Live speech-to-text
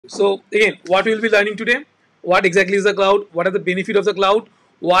So again, what we will be learning today, what exactly is the cloud, what are the benefit of the cloud,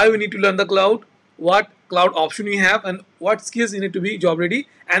 why we need to learn the cloud, what cloud option we have, and what skills you need to be job ready.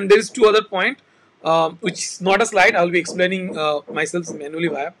 And there is two other point, which is not a slide. I will be explaining myself manually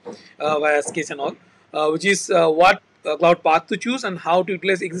via sketch and all, which is what cloud path to choose and how to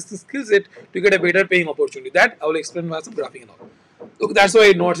utilize existing skill set to get a better paying opportunity. That I will explain via some graphing and all. Look, that's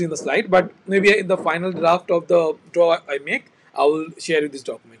why not in the slide, but maybe in the final draft of the draw I make, I will share with this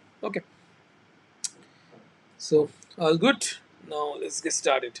document. Okay. So all good. Now let's get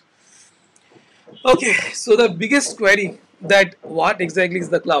started. Okay. So the biggest query that what exactly is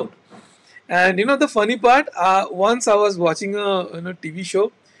the cloud? And the funny part. Once I was watching a TV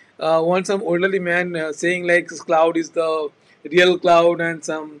show. Once some elderly man saying like cloud is the real cloud and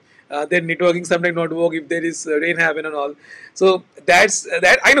some their networking sometimes not work if there is rain happen and all. So that's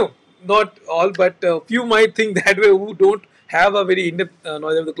that I know not all, but few might think that way who don't have a very in-depth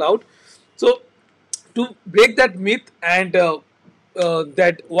knowledge of the cloud. So to break that myth and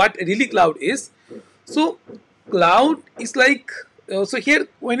that what really cloud is. So cloud is like so here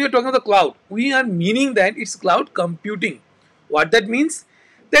when you're talking about the cloud, we are meaning that it's cloud computing. What that means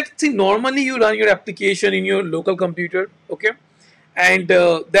that see normally you run your application in your local computer, okay, and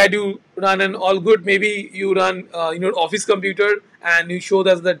that you run an all good. Maybe you run in your office computer and you show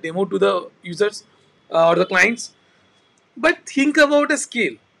that the demo to the users or the clients. But think about a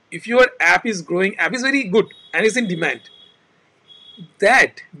scale. If your app is growing, app is very good and is in demand.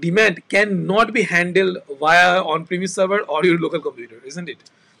 That demand cannot be handled via on-premise server or your local computer, isn't it?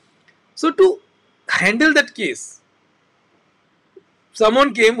 So to handle that case,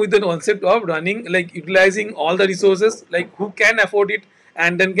 someone came with the concept of running like utilizing all the resources, like who can afford it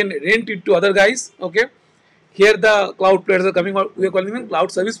and then can rent it to other guys. Okay, here the cloud players are coming out. We are calling them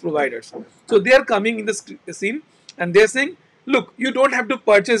cloud service providers. So they are coming in the scene and they're saying, look, you don't have to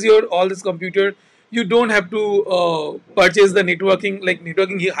purchase your all this computer. You don't have to purchase the networking, like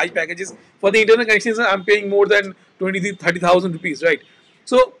networking high packages for the internet connections. I'm paying more than 20,000-30,000 rupees, right?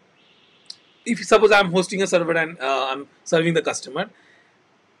 So if suppose I'm hosting a server and I'm serving the customer,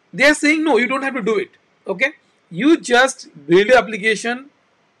 they are saying no, you don't have to do it. Okay, you just build your application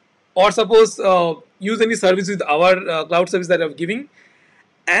or suppose use any service with our cloud service that I'm giving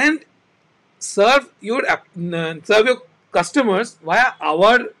and serve your customers via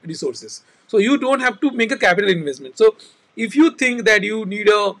our resources. So you don't have to make a capital investment. So if you think that you need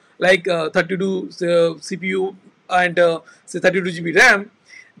a like 32 CPU and say 32 GB RAM,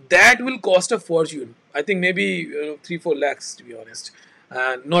 that will cost a fortune. I think maybe 3-4 lakhs to be honest,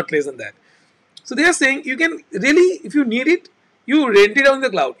 not less than that. So they are saying you can really, if you need it, you rent it on the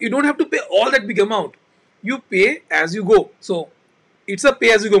cloud. You don't have to pay all that big amount. You pay as you go. So it's a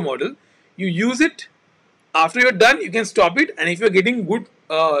pay as you go model. You use it. After you're done, you can stop it. And if you're getting good,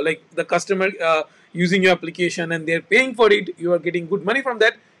 like the customer using your application and they're paying for it, you are getting good money from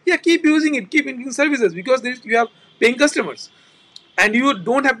that. Yeah, keep using it, keep increasing services because you have paying customers. And you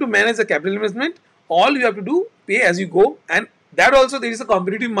don't have to manage the capital investment. All you have to do, pay as you go. And that also there is a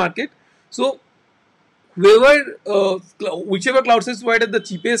competitive market. So whoever, whichever cloud service provider the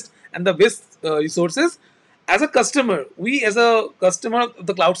cheapest and the best resources, as a customer, we as a customer of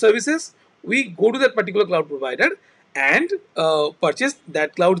the cloud services, we go to that particular cloud provider and purchase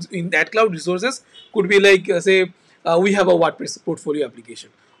that cloud. In that cloud resources could be like say we have a WordPress portfolio application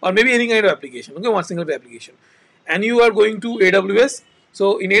or maybe any kind of application, okay, one single application, and you are going to AWS.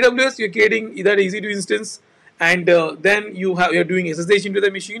 So in AWS you're creating either easy to instance and then you're doing SSH into the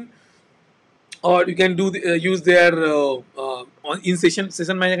machine, or you can do use their in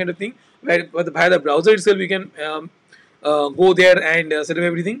session manager kind of thing where via the browser itself you can go there and set up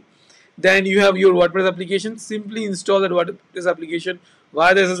everything. Then you have your WordPress application. Simply install that WordPress application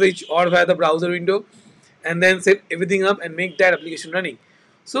via the SSH or via the browser window, and then set everything up and make that application running.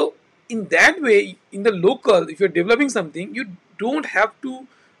 So in that way, in the local, if you're developing something, you don't have to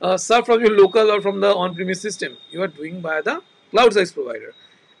serve from your local or from the on-premise system. You are doing by the cloud service provider.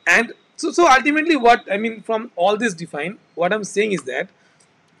 And so ultimately, what I mean from all this define, what I'm saying is that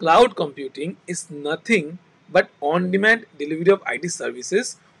cloud computing is nothing but on-demand delivery of IT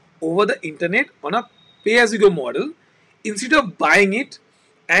services over the internet on a pay-as-you-go model. Instead of buying it,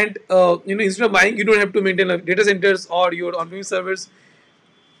 and instead of buying, you don't have to maintain data centers or your on-premise servers,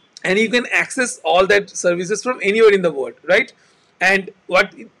 and you can access all that services from anywhere in the world, right? And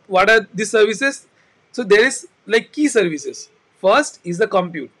what are these services? So there is like key services. First is the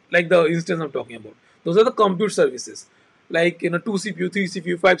compute, like the instance I'm talking about. Those are the compute services, like 2 CPU, 3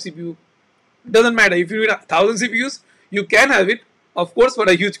 CPU, 5 CPU. Doesn't matter if you need 1,000 CPUs, you can have it, of course, for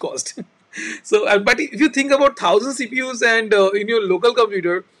a huge cost. So, but if you think about 1,000 CPUs and in your local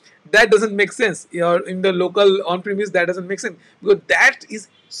computer, that doesn't make sense. In the local on-premise, that doesn't make sense because that is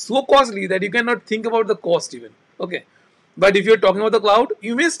so costly that you cannot think about the cost even. Okay, but if you're talking about the cloud,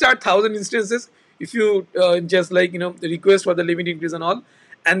 you may start 1,000 instances if you just like request for the limit increase and all,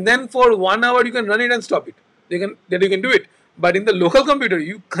 and then for 1 hour you can run it and stop it. You can do it, but in the local computer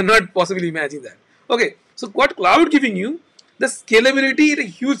you cannot possibly imagine that. Okay, so what cloud giving you? The scalability at a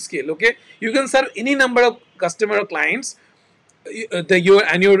huge scale. Okay, you can serve any number of customer or clients.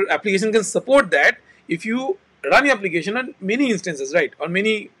 Your application can support that if you run your application on many instances, right, on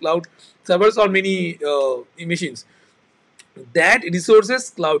many cloud servers or many machines. That resources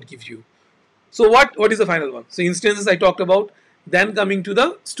cloud gives you. So what is the final one? So instances I talked about. Then coming to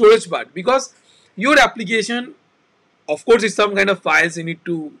the storage part, because your application, of course, it's some kind of files you need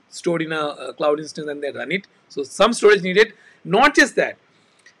to store in a cloud instance and then run it. So some storage needed. Not just that,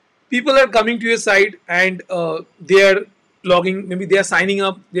 people are coming to your site and they are logging. Maybe they are signing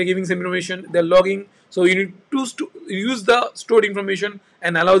up. They are giving some information. They are logging. So you need to use the stored information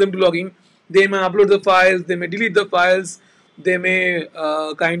and allow them to log in. They may upload the files. They may delete the files. They may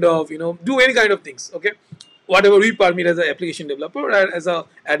kind of do any kind of things. Okay, whatever we permit as an application developer or as a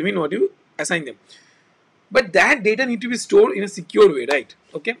admin, what you assign them. But that data need to be stored in a secure way, right?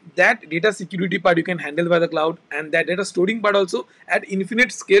 Okay, that data security part you can handle by the cloud, and that data storing part also at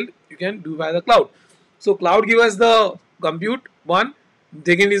infinite scale you can do by the cloud. So cloud give us the compute one,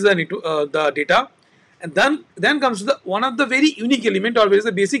 second is the data, and then comes to the one of the very unique element or very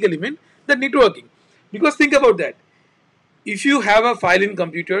the basic element, the networking. Because think about that, if you have a file in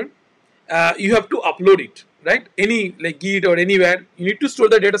computer, you have to upload it, right? Any like Git or anywhere, you need to store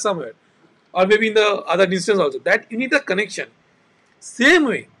the data somewhere, or maybe in the other instance also. That you need a connection. Same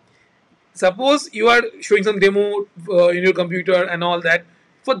way, suppose you are showing some demo in your computer and all that.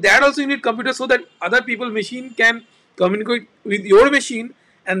 For that also you need computer so that other people machine can communicate with your machine,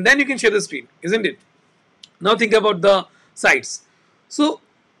 and then you can share the screen, isn't it? Now think about the sites. So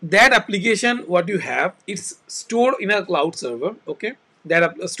that application what you have, it's stored in a cloud server. Okay,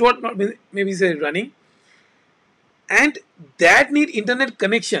 that stored, not maybe say running, and that need internet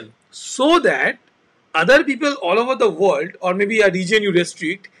connection so that other people all over the world or maybe a region you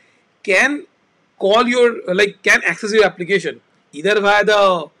restrict can call your can access your application either via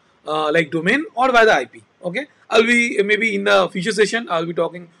the domain or via the IP. Okay, I'll be maybe in the future session I'll be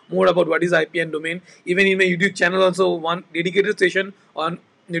talking more about what is IP and domain. Even in my YouTube channel also one dedicated session on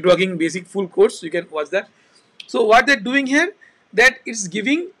networking basic full course, you can watch that. So what they're doing here, that it's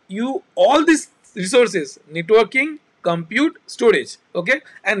giving you all these resources: networking, compute, storage. Okay,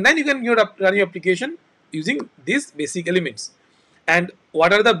 and then you can run your application using these basic elements. And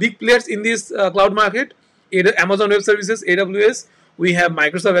what are the big players in this cloud market? Amazon Web Services, AWS. We have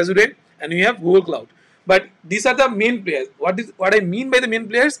Microsoft Azure, and we have Google Cloud. But these are the main players. What I mean by the main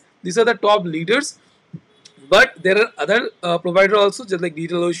players? These are the top leaders. But there are other providers also, just like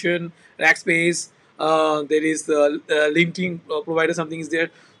DigitalOcean, Rackspace. There is LinkedIn provider, something is there.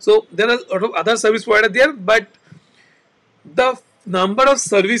 So there are a lot of other service providers there, but the number of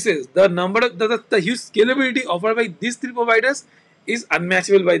services, the number of the huge scalability offered by these three providers is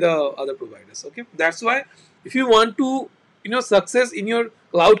unmatchable by the other providers. Okay, that's why if you want to success in your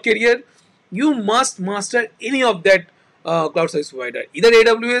cloud career, you must master any of that cloud service provider, either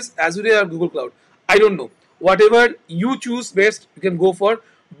AWS, Azure, or Google Cloud. I don't know, whatever you choose best, you can go for.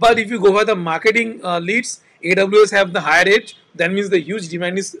 But if you go for the marketing leads, AWS have the higher edge. That means the huge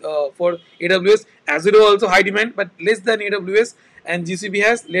demand is for AWS. Azure also high demand, but less than AWS, and GCP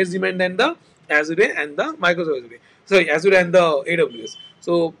has less demand than the Azure and the Microsoft Azure. Sorry, Azure and the AWS.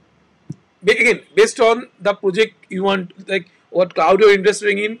 So again, based on the project you want, like what cloud you're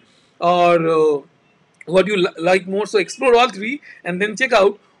interested in, or what you like more. So explore all three and then check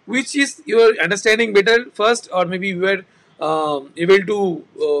out which is your understanding better first, or maybe you were able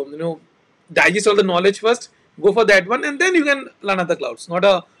to digest all the knowledge first. Go for that one, and then you can learn other clouds.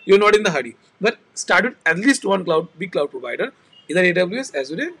 You're not in the hurry, but start with at least one big cloud provider, either AWS,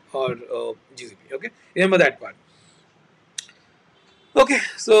 Azure, or GCP. Okay, remember that part. Okay,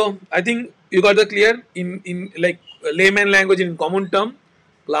 so I think you got the clear in like layman language, in common term.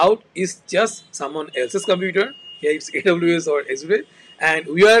 Cloud is just someone else's computer. Here it's AWS or Azure, and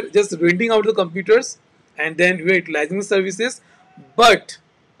we are just renting out the computers, and then we are utilizing the services. But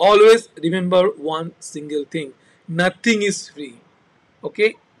always remember one single thing: nothing is free.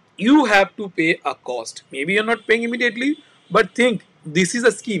 Okay, you have to pay a cost. Maybe you're not paying immediately, but think this is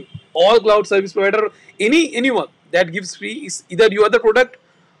a scheme. All cloud service provider, anyone that gives free, is either you are the product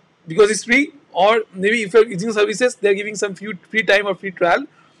because it's free, or maybe if you're using services, they're giving some free time or free trial.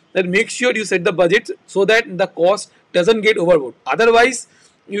 then make sure you set the budget so that the cost doesn't get overboard. Otherwise,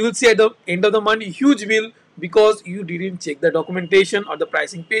 you will see at the end of the month huge bill because you didn't check the documentation or the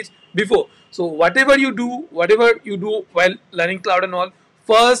pricing page before. So whatever you do while learning cloud and all,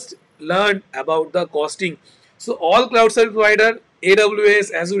 first learn about the costing. So all cloud service provider,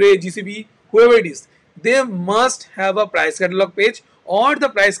 AWS, Azure, GCP, whoever it is, they must have a price catalog page or the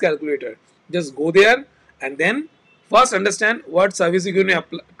price calculator. Just go there and then first understand what service you're going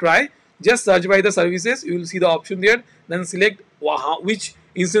to try. Just search by the services, you will see the option there. Then select which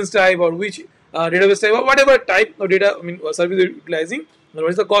instance type or which database type or whatever type of data, service you're utilizing, and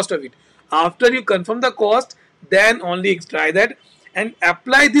what is the cost of it. After you confirm the cost, then only try that and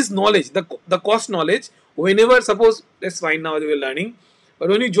apply this knowledge, the cost knowledge, whenever, suppose, let's find now that we're learning, but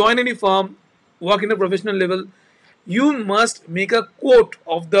when you join any firm, work in a professional level, you must make a quote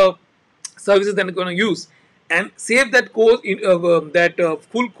of the services that you're going to use and save that code in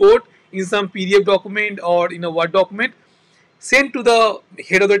full code in some PDF document or in a Word document. Send to the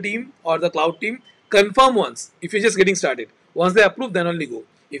head of the team or the cloud team. Confirm once if you're just getting started. Once they approve, then only go.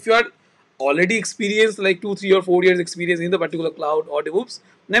 If you are already experienced, like 2, 3, or 4 years experience in the particular cloud or DevOps,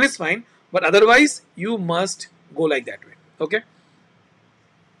 then it's fine. But otherwise, you must go like that way. Okay.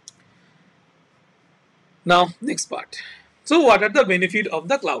 Now, next part. So, what are the benefit of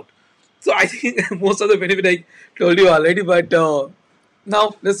the cloud? So, I think most of the benefit I told you already, but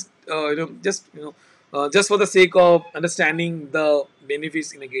now let's just for the sake of understanding the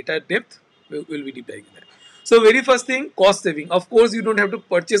benefits in a greater depth, we'll be deep diving that. So, very first thing, cost saving. Of course, you don't have to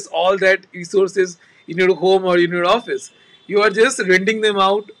purchase all that resources in your home or in your office. You are just renting them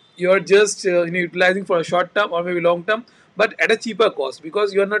out. You are just utilizing for a short term or maybe long term, but at a cheaper cost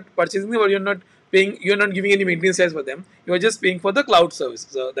because you are not purchasing them or you're not paying. You're not giving any maintenance charge for them. You are just paying for the cloud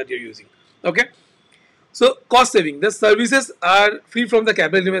services that you're using. Okay. So cost saving. The services are free from the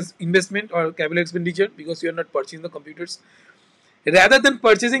capital investment or capital expenditure because you are not purchasing the computers. Rather than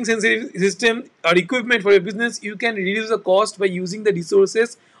purchasing sensitive system or equipment for your business, you can reduce the cost by using the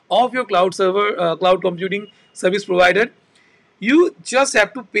resources of your cloud server, cloud computing service provider. You just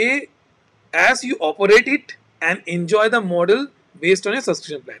have to pay as you operate it and enjoy the model based on a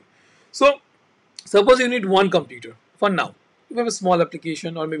subscription plan. So suppose you need one computer for now. You have a small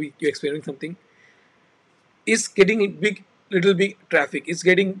application or maybe you're experiencing something. It's getting little big traffic. It's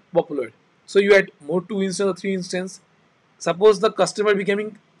getting popular. So you add more 2 instance or 3 instance. Suppose the customer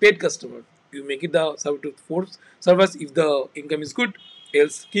becoming paid customer. You make it the server to 4 servers if the income is good.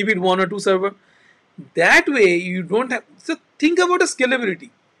 Else keep it 1 or 2 server. That way you don't have. So think about the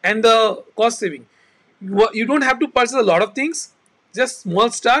scalability and the cost saving. You don't have to purchase a lot of things. Just small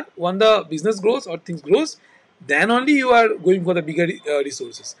start. When the business grows or things grows, then only you are going for the bigger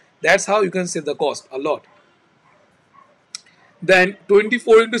resources. That's how you can save the cost a lot. Then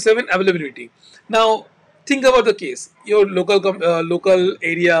 24/7 availability. Now think about the case. Your local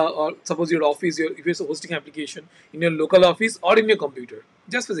area, or suppose your office, if you're hosting application in your local office or in your computer.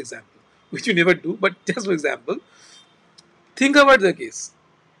 Just for example, which you never do, but just for example, think about the case.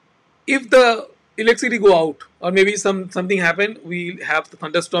 If the electricity go out or maybe something happened, we have the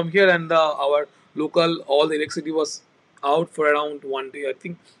thunderstorm here and our local all the electricity was out for around 1 day, I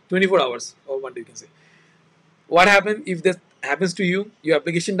think 24 hours or 1 day you can say. What happens if that happens to you? Your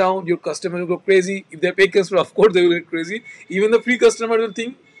application down, your customer will go crazy. If they're paid customer, of course they will get crazy. Even the free customer will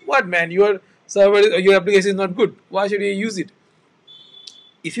think, what man, your server, your application is not good. Why should you use it?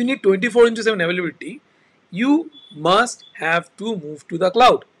 If you need 24/7 availability, you must have to move to the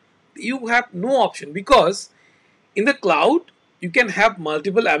cloud. You have no option because in the cloud you can have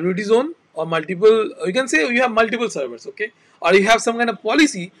multiple availability zone or multiple, you can say you have multiple servers, okay, or you have some kind of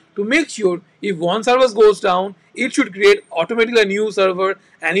policy to make sure if one server goes down, it should create automatically a new server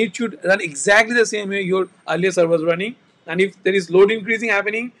and it should run exactly the same way your earlier server was running. And if there is load increasing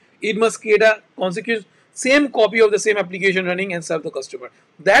happening, it must create a consequence same copy of the same application running and serve the customer.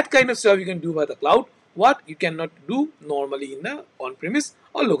 That kind of stuff you can do by the cloud, what you cannot do normally in the on-premise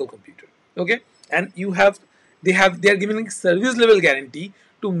or local computer. Okay, and they are giving service level guarantee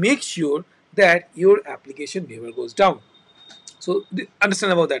to make sure that your application never goes down. So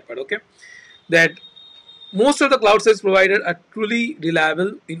understand about that part. Okay, that most of the cloud service providers are truly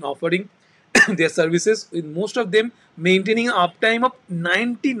reliable in offering their services, with most of them maintaining an uptime of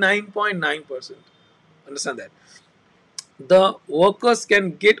 99.9%. Understand that the workers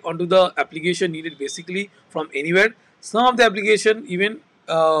can get onto the application needed basically from anywhere. Some of the application even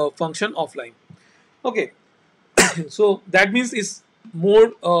function offline. Okay, so that means it's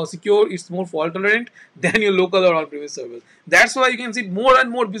more secure, it's more fault tolerant than your local or on-premise servers. That's why you can see more and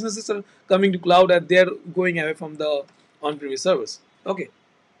more businesses are coming to cloud and they're going away from the on-premise servers. Okay,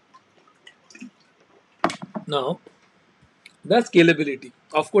 Now, the scalability.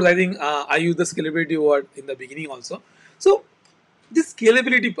 Of course, I think I use the scalability word in the beginning also. So, this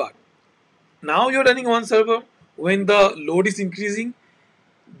scalability part. Now you're running one server. When the load is increasing,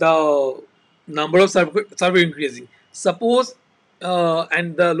 the number of server increasing. Suppose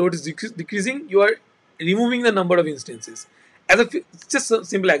and the load is decreasing, you are removing the number of instances. Just a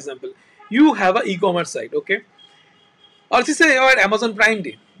simple example, you have an e-commerce site, okay? Also say you are at Amazon Prime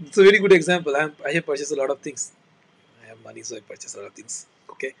Day. It's a very good example. I have purchased a lot of things. I have money, so I purchase a lot of things.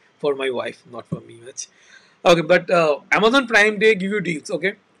 Okay, for my wife, not for me much. Okay, but Amazon Prime Day give you deals.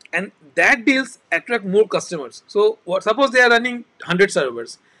 Okay, and that deals attract more customers. So what? Suppose they are running 100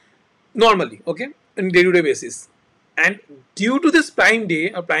 servers normally. Okay, on day-to-day basis, and due to this Prime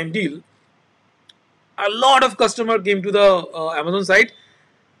Day or Prime deal, a lot of customer came to the Amazon site.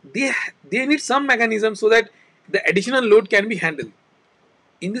 They need some mechanism so that the additional load can be handled.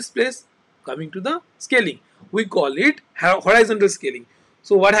 In this place, coming to the scaling, we call it horizontal scaling.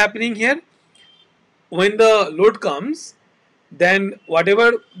 So what happening here, when the load comes, then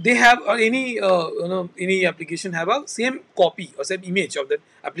whatever they have or any any application have a same copy or same image of that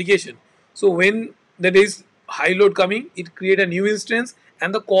application. So when there is high load coming, it create a new instance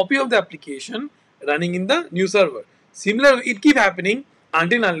and the copy of the application running in the new server. Similar, it keep happening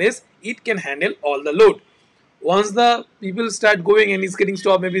until unless it can handle all the load. Once the people start going and it's getting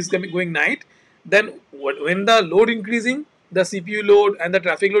stopped, maybe it's going night, then when the load increasing, the CPU load and the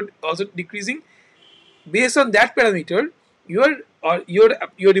traffic load also decreasing. Based on that parameter,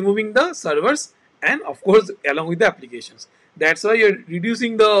 you're removing the servers and of course along with the applications. That's why you're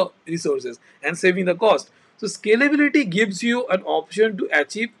reducing the resources and saving the cost. So scalability gives you an option to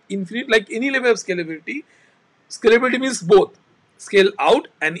achieve infinite, like any level of scalability. Scalability means both scale out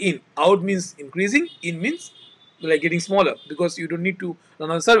and in. Out means increasing, in means like getting smaller because you don't need to run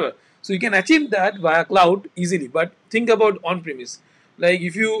on a server. So you can achieve that via cloud easily. But think about on-premise. Like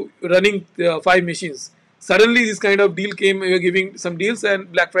if you running 5 machines, suddenly this kind of deal came. You're giving some deals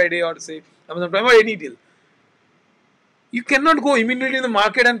and Black Friday or say Amazon Prime or any deal. You cannot go immediately in the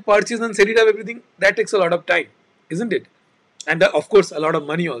market and purchase and set it up everything. That takes a lot of time, isn't it? And of course a lot of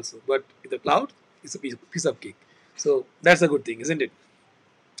money also. But in the cloud, it's a piece of cake. So that's a good thing, isn't it?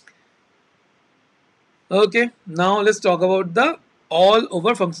 Okay, now let's talk about the all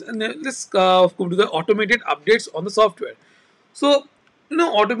over function. Let's go to the automated updates on the software. So,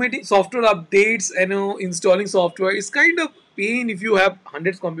 automating software updates and installing software is kind of pain if you have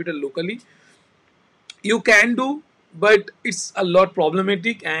hundreds computer locally. You can do, but it's a lot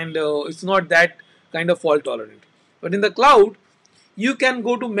problematic and it's not that kind of fault tolerant. But in the cloud, you can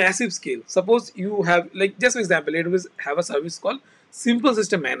go to massive scale. Suppose you have, like, just for example, it was have a service called Simple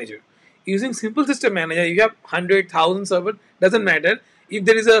System Manager. Using Simple System Manager, you have 100,000 server, doesn't matter. If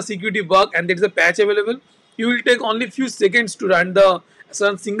there is a security bug and there is a patch available, you will take only few seconds to run the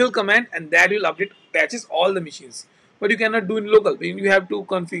some single command and that will update patches all the machines. But you cannot do in local. You have to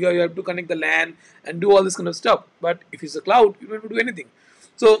configure, you have to connect the LAN and do all this kind of stuff. But if it's a cloud, you don't have to do anything.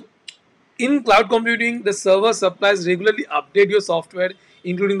 So in cloud computing, the server supplies regularly update your software,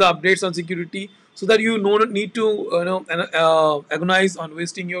 including the updates on security, so that you no need to agonize on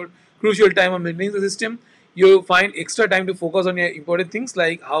wasting your crucial time on maintaining the system. You find extra time to focus on your important things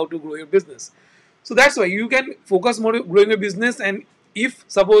like how to grow your business. So that's why you can focus more on growing your business. And if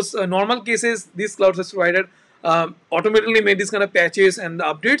suppose normal cases, this cloud service provider automatically made this kind of patches and the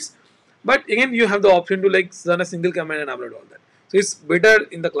updates, but again you have the option to like run a single command and upload all that. So it's better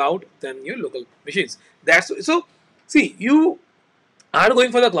in the cloud than your local machines. That's so. See, you are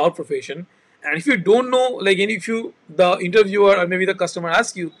going for the cloud profession, and if you don't know, like, and if you the interviewer or maybe the customer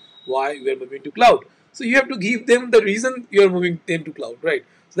asks you why you are moving to cloud, so you have to give them the reason you are moving them to cloud, right?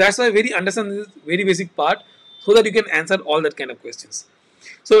 So that's why very understand this very basic part so that you can answer all that kind of questions.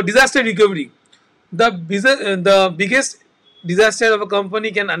 So disaster recovery, the biggest disaster of a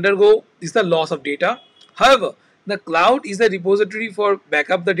company can undergo is the loss of data. However, the cloud is the repository for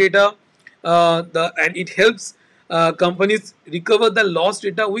backup the data, and it helps companies recover the lost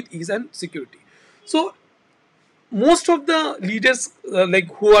data with ease and security. So most of the leaders,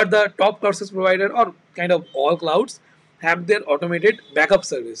 like who are the top cloud service provider or kind of all clouds, have their automated backup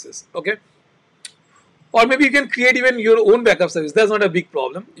services. Okay, or maybe you can create even your own backup service. That's not a big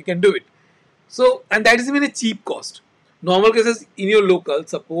problem. You can do it. So, and that is even a cheap cost. Normal cases in your local,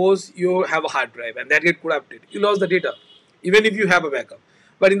 suppose you have a hard drive and that get corrupted, you lost the data, even if you have a backup.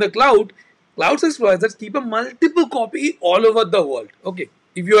 But in the cloud, cloud service providers keep a multiple copy all over the world. Okay,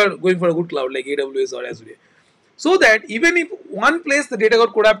 if you are going for a good cloud like AWS or Azure, so that even if one place the data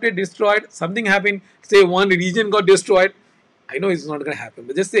got corrupted, destroyed, something happened, say one region got destroyed, I know it's not going to happen,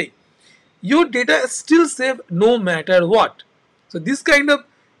 but just say your data is still safe no matter what. So this kind of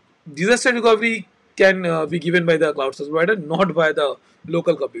disaster recovery can be given by the cloud service provider, not by the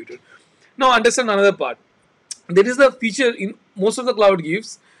local computer. Now understand another part. There is a feature in most of the cloud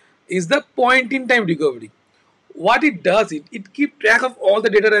gives is the point in time recovery. What it does, it keep track of all the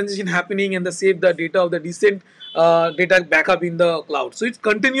data transition happening and the save the data of the decent data backup in the cloud. So it's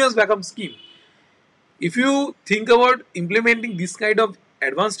continuous backup scheme. If you think about implementing this kind of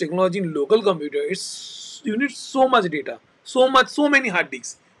advanced technology in local computer, it's you need so much data, so many hard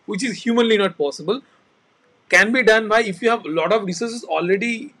disks, which is humanly not possible. Can be done by if you have a lot of resources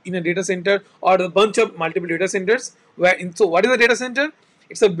already in a data center or a bunch of multiple data centers. So what is a data center?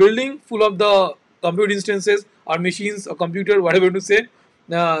 It's a building full of the compute instances or machines or computer, whatever you want to say.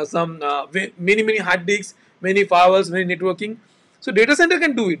 Some many hard disks, many firewalls, many networking. So data center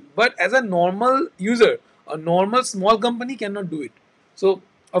can do it, but as a normal user, a normal small company cannot do it. So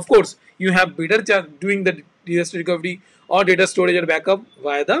of course you have better chance doing the disaster recovery or data storage or backup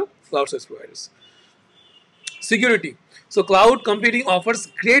via the cloud service providers. Security. So cloud computing offers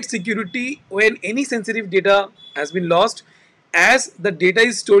great security when any sensitive data has been lost. As the data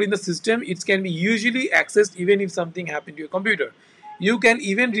is stored in the system, it can be usually accessed even if something happened to your computer. You can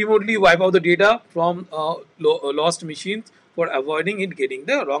even remotely wipe out the data from lost machines for avoiding it getting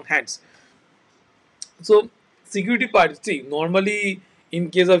the wrong hands. So security part, see, normally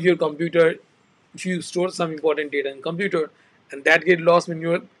in case of your computer, if you store some important data in computer and that get lost when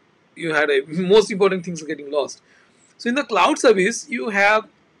you had a most important things are getting lost. So in the cloud service,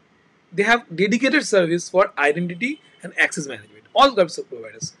 they have dedicated service for identity and access management, all cloud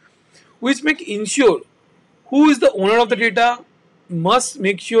providers, which make ensure who is the owner of the data must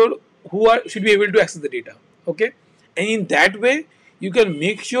make sure who are should be able to access the data. Okay, and in that way you can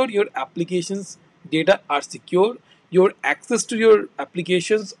make sure your applications data are secure, your access to your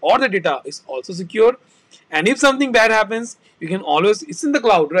applications or the data is also secure, and if something bad happens you can always, it's in the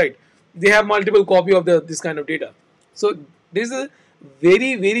cloud, right? They have multiple copy of this kind of data, so there's a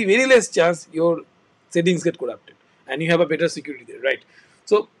very less chance your settings get corrupted and you have a better security there, right?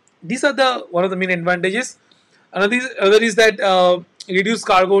 So these are the one of the main advantages. Other is that reduce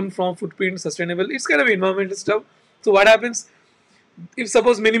carbon from footprint, sustainable. It's kind of environmental stuff. So what happens if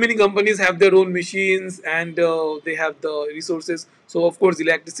suppose many companies have their own machines and they have the resources? So of course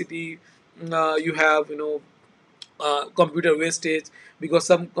electricity, you have computer wastage because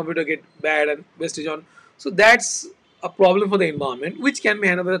some computer get bad and wastage on. So that's a problem for the environment, which can be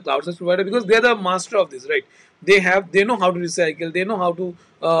handled by the cloud service provider because they are the master of this, right? They know how to recycle, they know how to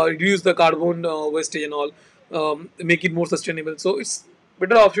reduce the carbon wastage and all, make it more sustainable. So it's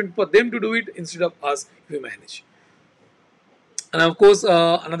better option for them to do it instead of us if we manage. And of course,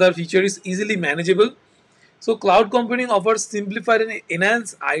 another feature is easily manageable. So cloud computing offers simplified and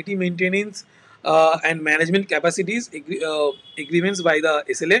enhanced IT maintenance and management capacities agreements by the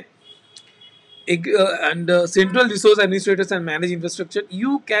SLA and central resource administrators and manage infrastructure.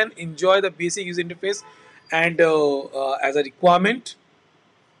 You can enjoy the basic user interface and as a requirement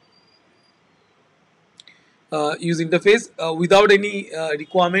use interface without any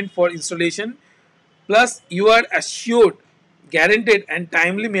requirement for installation. Plus, you are assured, guaranteed, and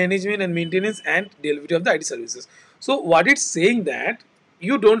timely management and maintenance and delivery of the IT services. So, what it's saying that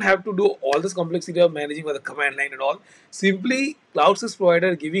you don't have to do all this complexity of managing with the command line and all. Simply, cloud service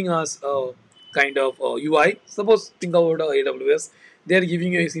provider giving us a kind of UI. Suppose think about AWS. They are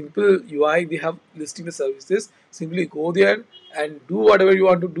giving you a simple UI. They have listing the services. Simply go there and do whatever you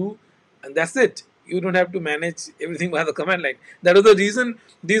want to do, and that's it. You don't have to manage everything by the command line. That was the reason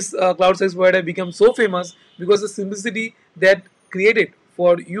this cloud service provider became so famous, because the simplicity that created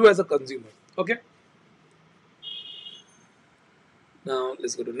for you as a consumer. Okay, now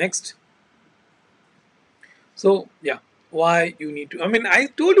let's go to next. So yeah, why you need to? I mean, I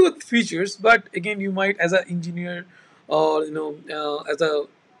told you the features, but again, you might as an engineer or as a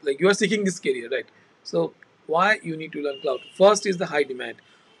like you are seeking this career, right? So why you need to learn cloud? First is the high demand.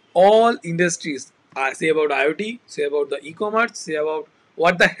 All industries, say about IoT, say about the e-commerce, say about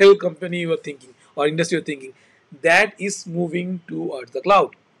what the hell company you are thinking or industry you're thinking, that is moving towards the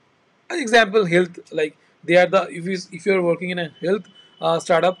cloud. An example, health, like they are the if you're working in a health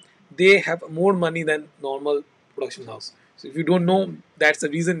startup, they have more money than normal production house. So if you don't know, that's the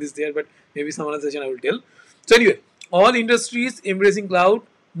reason this there, but maybe some other session I will tell. So anyway, all industries embracing cloud,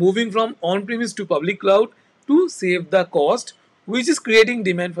 moving from on-premise to public cloud to save the cost, which is creating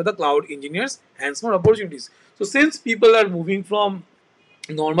demand for the cloud engineers and more opportunities. So since people are moving from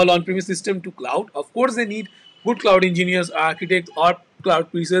normal on-premise system to cloud, of course they need good cloud engineers, architects, or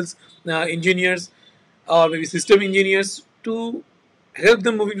cloud pre-sales engineers, or maybe system engineers to help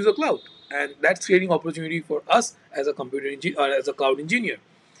them moving to the cloud. and that's creating opportunity for us as a computer engineer or as a cloud engineer.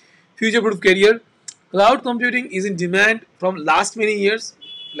 Future-proof career. Cloud computing is in demand from last many years.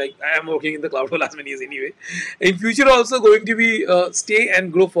 Like I am working in the cloud for last many years anyway. In future also going to be stay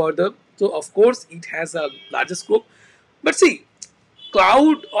and grow further. So of course it has a larger scope. But see,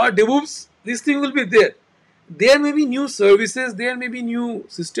 cloud or DevOps, this thing will be there. There may be new services, there may be new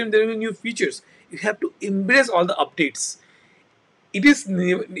system, there may be new features. You have to embrace all the updates. It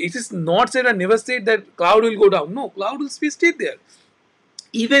is not said and never said that cloud will go down. No, cloud will stay there.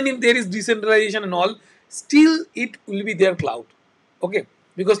 Even if there is decentralization and all, still it will be their cloud. Okay,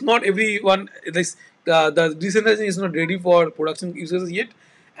 because not everyone this the decentralization is not ready for production users yet,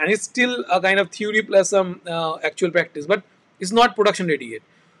 and it's still a kind of theory plus some actual practice, but it's not production ready yet.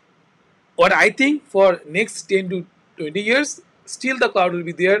 What I think for next 10 to 20 years, still the cloud will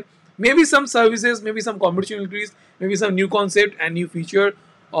be there. Maybe some services, maybe some competition increase, maybe some new concept and new feature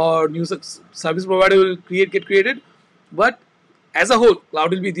or new service provider will get created. But as a whole,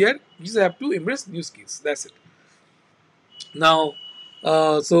 cloud will be there. You just have to embrace new skills. That's it. Now,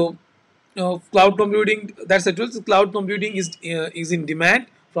 cloud computing. That's the truth. So cloud computing is in demand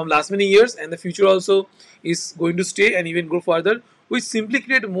from last many years, and the future also is going to stay and even grow further, which simply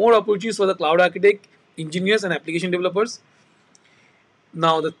create more opportunities for the cloud architect, engineers, and application developers.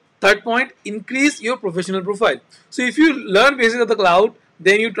 Now the third point, increase your professional profile. So if you learn basics of the cloud,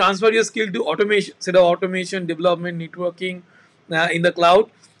 then you transfer your skill to automation, set of automation, development, networking in the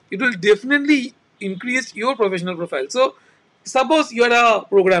cloud. It will definitely increase your professional profile. So suppose you are a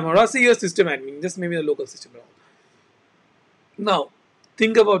programmer or say you're a system admin, just maybe a local system. Now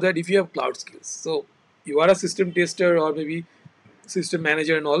think about that if you have cloud skills. So you are a system tester or maybe system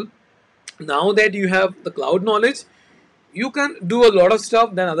manager and all. Now that you have the cloud knowledge, you can do a lot of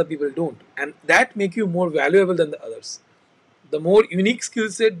stuff than other people don't, and that make you more valuable than the others. The more unique skill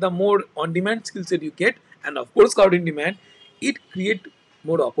set, the more on-demand skill set you get, and of course cloud in demand, it create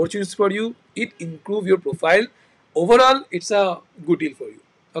more opportunities for you, it improve your profile. Overall it's a good deal for you.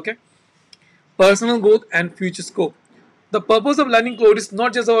 Okay, personal growth and future scope. The purpose of learning code is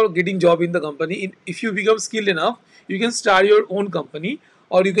not just about getting job in the company. If you become skilled enough, you can start your own company,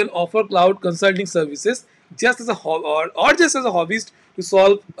 or you can offer cloud consulting services just as a or just as a hobbyist to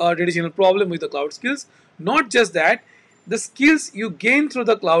solve a traditional problem with the cloud skills. Not just that, the skills you gain through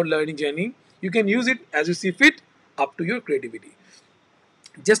the cloud learning journey, you can use it as you see fit, up to your creativity.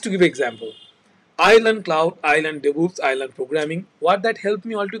 Just to give an example, I learned cloud, I learned DevOps, I learned programming. What that helped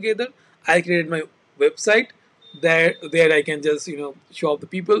me altogether? I created my website. There I can just show off the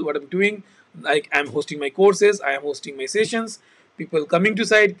people what I'm doing. Like I'm hosting my courses, I am hosting my sessions. People coming to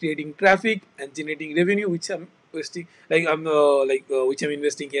site, creating traffic and generating revenue, which I'm investing. Which I'm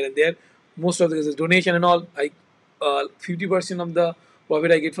investing here and there. Most of this is donation and all. 50% of the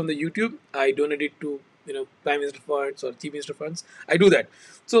profit I get from the YouTube, I donate it to Prime Minister funds or Chief Minister funds. I do that.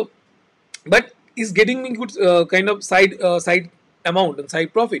 So but is getting me good kind of side amount and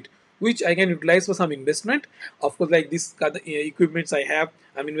side profit, which I can utilize for some investment. Of course, like this equipments I have,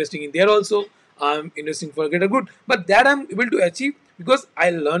 I'm investing in there also. I'm investing for greater good, but that I'm able to achieve because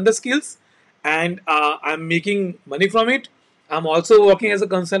I learned the skills and I'm making money from it. I'm also working as a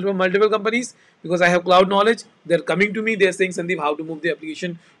consultant for multiple companies because I have cloud knowledge. They're coming to me, they're saying, Sandeep, how to move the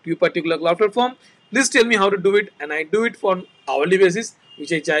application to a particular cloud platform. Please tell me how to do it, and I do it for hourly basis,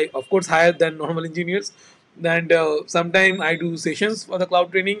 which I charge, of course, higher than normal engineers. And sometimes I do sessions for the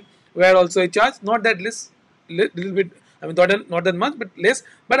cloud training where also I charge not that less, little bit. I mean, not that much, but less.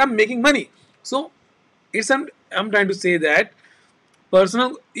 But I'm making money. So I'm trying to say that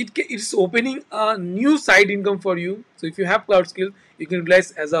personal it's opening a new side income for you. So if you have cloud skills, you can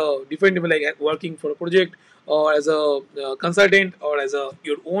utilize as a different like working for a project or as a consultant or as a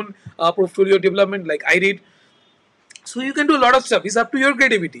your own portfolio development like I did. So you can do a lot of stuff. It's up to your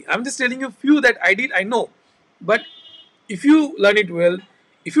creativity. I'm just telling you a few that I did, I know. But if you learn it well,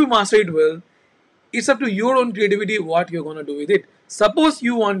 if you master it well, it's up to your own creativity what you're gonna do with it. Suppose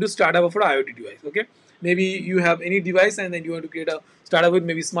you want to start up for IoT device, okay? Maybe you have any device and then you want to create a startup with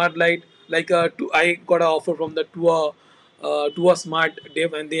maybe smart light. Like I got an offer from the to a smart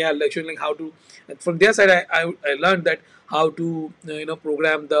dev, and they are lecturing like how to. And from their side, I learned that how to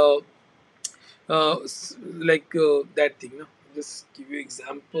program the that thing. Just give you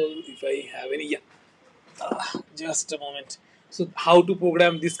example if I have any. Yeah, just a moment. So how to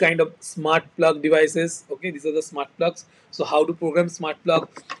program this kind of smart plug devices? Okay, these are the smart plugs. So how to program smart plug?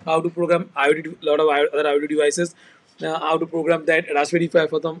 How to program IoT, lot of other IoT devices? How to program that Raspberry Pi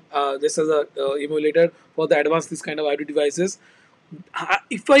for them? This as a emulator for the advanced this kind of IoT devices.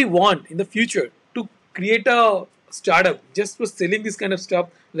 If I want in the future to create a startup just for selling this kind of stuff,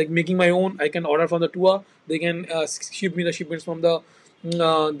 like making my own. I can order from the tour, they can ship me the shipments from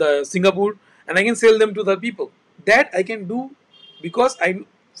the Singapore, and I can sell them to the people. That I can do because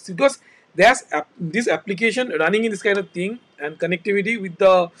because there's this application running in this kind of thing and connectivity with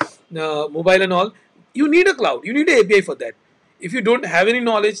the mobile and all. You need a cloud, you need an API for that. If you don't have any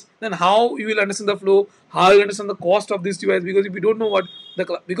knowledge, then how you will understand the flow, how you understand the cost of this device? Because if you don't know what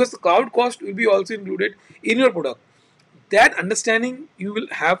because the cloud cost will be also included in your product. That understanding you will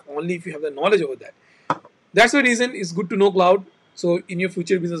have only if you have the knowledge over that. That's the reason it's good to know cloud. So in your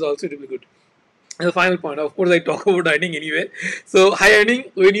future business also it will be good. And the final point, of course, I talk about earning anyway. So high earning,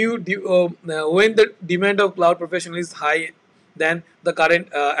 when the demand of cloud professional is high than the current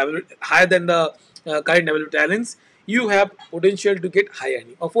higher than the current available talents, you have potential to get high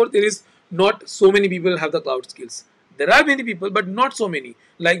earning. Of course, there is not so many people have the cloud skills. There are many people, but not so many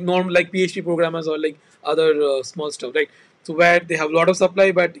like PhD programmers or like other small stuff, right? So where they have a lot of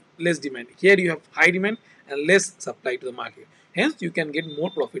supply but less demand. Here you have high demand and less supply to the market. Hence, you can get more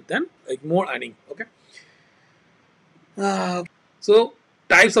profit than like more earning. Okay. So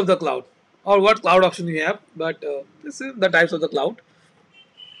types of the cloud or what cloud option you have, but this is the types of the cloud.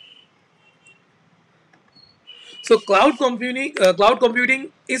 So cloud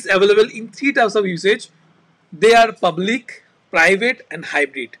computing is available in three types of usage. They are public, private, and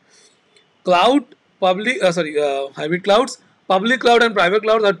hybrid. Cloud, hybrid clouds. Public cloud and private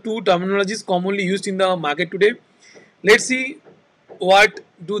cloud are two terminologies commonly used in the market today. Let's see what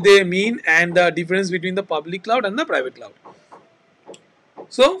do they mean and the difference between the public cloud and the private cloud.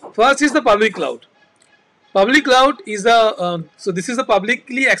 So first is the public cloud. Public cloud is so this is a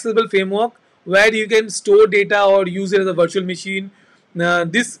publicly accessible framework where you can store data or use it as a virtual machine.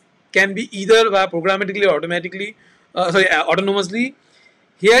 This can be either programmatically or autonomously.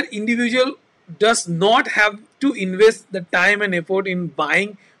 Here, individual does not have to invest the time and effort in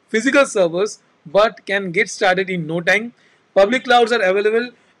buying physical servers, but can get started in no time. Public clouds are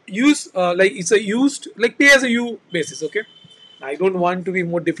available. Use like it's a used like pay as a you basis. Okay, I don't want to be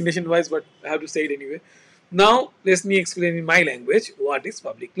more definition wise, but I have to say it anyway. Now, let me explain in my language what is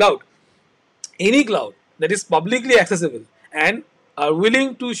public cloud. Any cloud that is publicly accessible and are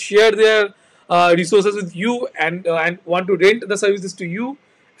willing to share their resources with you and want to rent the services to you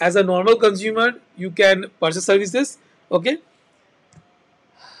as a normal consumer, you can purchase services. Okay,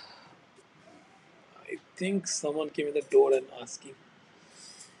 I think someone came in the door and asking.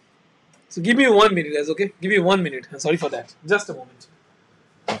 So give me 1 minute, guys. Okay, give me 1 minute. Sorry for that. Just a moment.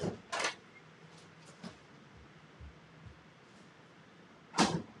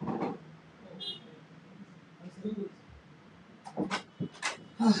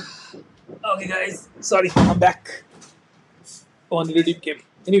 Okay, guys. Sorry, I'm back. On the deep came.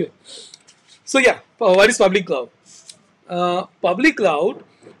 Anyway, so yeah, what is public cloud? Public cloud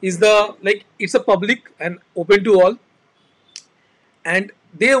is the like it's a public and open to all, and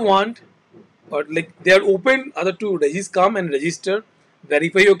they want or like they are open other to come and register,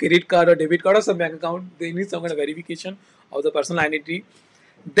 verify your credit card or debit card or some bank account. They need some kind of verification of the personal identity.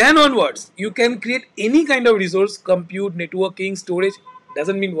 Then onwards, you can create any kind of resource, compute, networking, storage.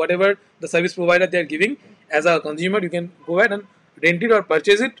 Doesn't mean whatever the service provider they are giving. As a consumer, you can go ahead and rent it or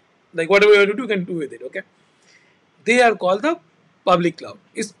purchase it. Like whatever you want to do, you can do with it. Okay. They are called the public cloud.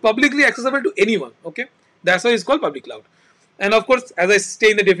 It's publicly accessible to anyone. Okay. That's why it's called public cloud. And of course, as I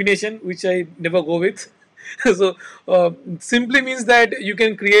stay in the definition, which I never go with. So simply means that you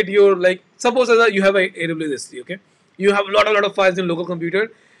can create your like suppose you have a AWS S3. Okay. You have a lot of files in local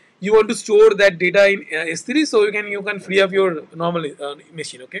computer. You want to store that data in S3, so you can free up your normal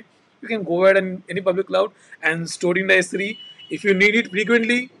machine. Okay, you can go ahead and any public cloud and store in the S3. If you need it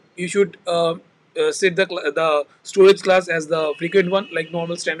frequently, you should set the storage class as the frequent one, like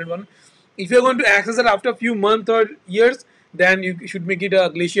normal standard one. If you're going to access it after a few months or years, then you should make it a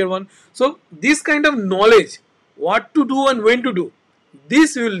glacier one. So this kind of knowledge, what to do and when to do,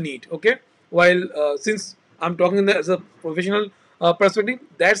 this you will need. Okay, while since I'm talking as a professional perspective,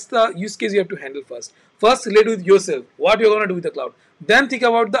 that's the use case you have to handle first. First, relate with yourself, what you're going to do with the cloud. Then think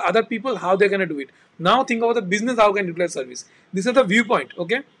about the other people, how they're going to do it. Now think about the business, how can utilize service. This is the viewpoint.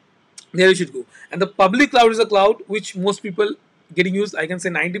 Okay, there you should go. And the public cloud is a cloud which most people getting used. I can say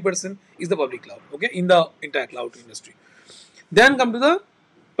 90% is the public cloud. Okay, in the entire cloud industry. Then come to the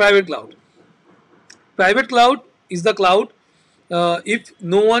private cloud. Private cloud is the cloud if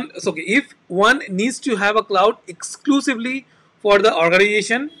no one okay if one needs to have a cloud exclusively for the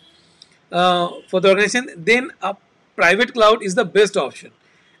organization then a private cloud is the best option.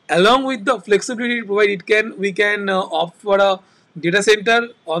 Along with the flexibility provided, we can opt for a data center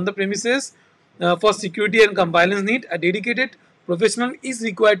on the premises for security and compliance need, a dedicated professional is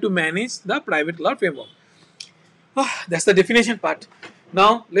required to manage the private cloud framework. That's the definition part.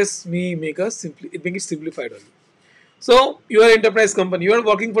 Now let's me make make it simplified only. So you are an enterprise company, you are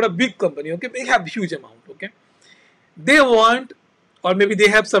working for a big company, okay? They have huge amount, okay? They want, or maybe they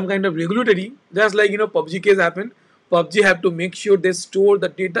have some kind of regulatory, just like PUBG case happened. PUBG have to make sure they store the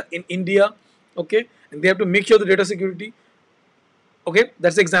data in India, okay? And they have to make sure the data security, okay?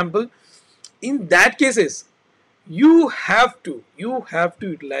 That's the example. In that cases, you have to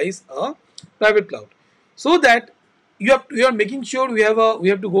utilize a private cloud, so that you are making sure we have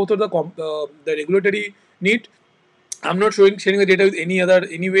to go through the regulatory need. I'm not sharing the data with any other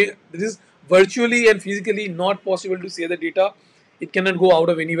anyway. This is virtually and physically not possible to share the data. It cannot go out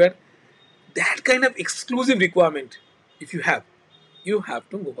of anywhere. That kind of exclusive requirement, if you have to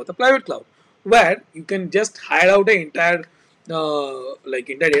go for the private cloud, where you can just hire out an entire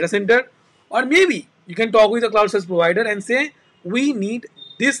entire data center, or maybe you can talk with the cloud service provider and say we need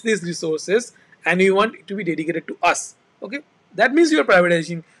these resources and we want it to be dedicated to us. Okay, that means you are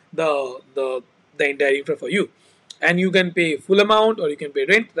privatizing the entire infra for you, and you can pay full amount or you can pay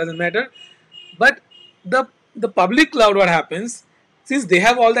rent, doesn't matter. But the public cloud, what happens, since they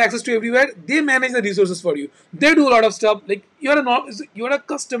have all the access to everywhere, they manage the resources for you. They do a lot of stuff, like you're a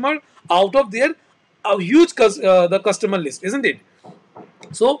customer out of their a huge the customer list, isn't it?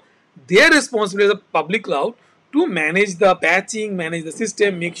 So their responsibility as a public cloud to manage the patching, manage the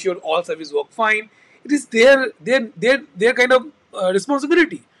system, make sure all service work fine. It is their kind of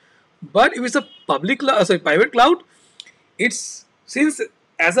responsibility. But if it's a private cloud, it's, since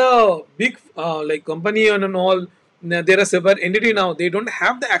as a big company and all, they're a separate entity now. They don't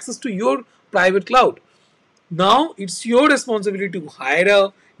have the access to your private cloud. Now it's your responsibility to hire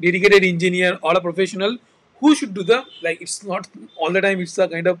a dedicated engineer or a professional who should do the, like, it's not all the time, it's a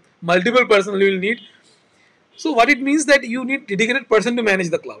kind of multiple person you will need. So what it means that you need dedicated person to manage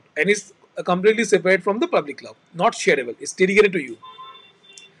the cloud, and it's completely separate from the public cloud, not shareable. It's dedicated to you.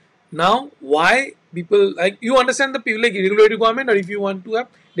 Now, why people, like, you understand the people like regulatory requirement, or if you want to have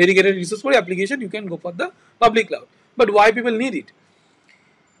dedicated resource for your application, you can go for the public cloud. But why people need it?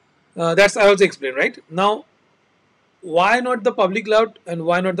 That's I also explained, right? Now, why not the public cloud and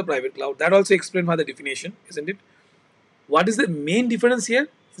why not the private cloud? That also explained by the definition, isn't it? What is the main difference here?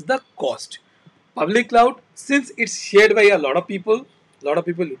 Is the cost. Public cloud, since it's shared by a lot of people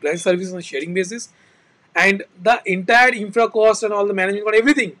utilize services on a sharing basis, and the entire infra cost and all the management cost,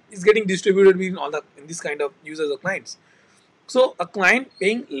 everything is getting distributed between in this kind of users or clients. So a client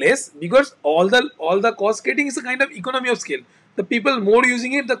paying less because all the cost getting is a kind of economy of scale. The people more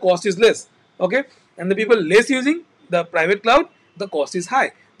using it, the cost is less. Okay, and the people less using the private cloud, the cost is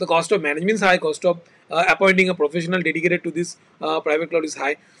high. The cost of management is high. Cost of appointing a professional dedicated to this private cloud is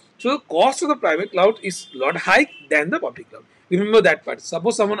high. So the cost of the private cloud is a lot high than the public cloud. Remember that part.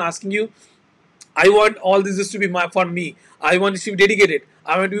 Suppose someone asking you, I want all this to be for me. I want it to be dedicated.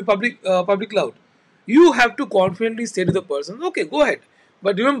 I want to be public cloud. You have to confidently say to the person, okay, go ahead.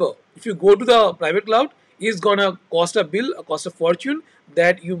 But remember, if you go to the private cloud, it's gonna cost a bill, a cost of fortune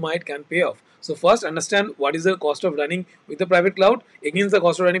that you might can pay off. So first, understand what is the cost of running with the private cloud against the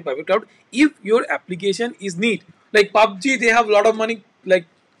cost of running private cloud. If your application is neat, like PUBG, they have a lot of money, like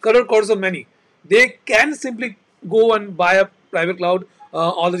crores of money. They can simply go and buy a private cloud,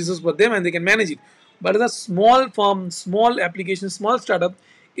 all the resources for them, and they can manage it. But as a small firm, small application, small startup,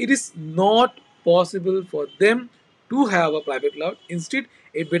 it is not possible for them to have a private cloud. Instead,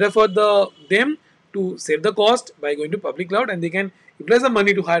 it's better for them to save the cost by going to public cloud, and they can utilize the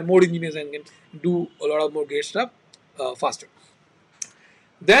money to hire more engineers and can do a lot of more great stuff faster.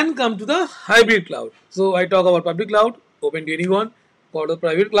 Then come to the hybrid cloud. So I talk about public cloud, open to anyone, called the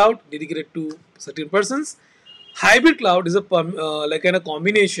private cloud, dedicated to certain persons. Hybrid cloud is a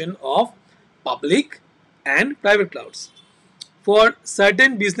combination of public and private clouds for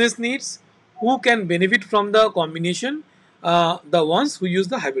certain business needs. Who can benefit from the combination? The ones who use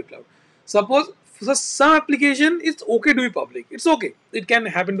the hybrid cloud. Suppose for some application it's okay to be public. It's okay. It can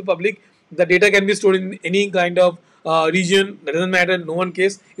happen to public. The data can be stored in any kind of region. That doesn't matter. No one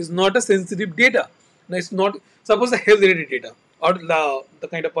case. It's not a sensitive data. No, it's not. Suppose the health related data or the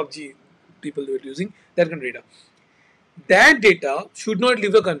kind of PUBG people they were using, that kind of data. That data should not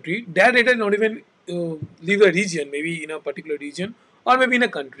leave the country. That data not even leave a region, maybe in a particular region or maybe in a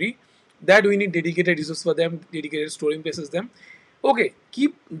country. That we need dedicated resources for them, dedicated storing places them. Okay,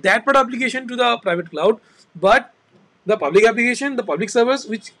 keep that part application to the private cloud, but the public application, the public servers,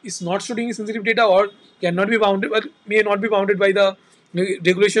 which is not storing sensitive data or cannot be bounded, or may not be bounded by the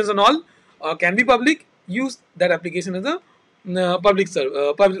regulations and all, can be public. Use that application as a public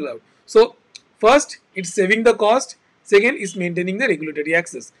cloud. So First, it's saving the cost. Second is maintaining the regulatory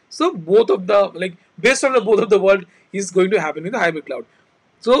access. So both of the, like, based on the both of the world is going to happen in the hybrid cloud.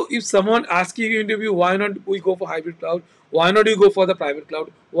 So if someone asks you in interview, why not we go for hybrid cloud? Why not you go for the private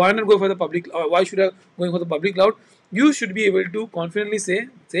cloud? Why not go for the public? Why should I going for the public cloud? You should be able to confidently say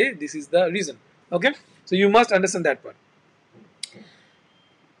this is the reason. Okay, so you must understand that part.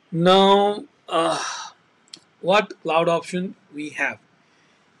 Now, what cloud option we have?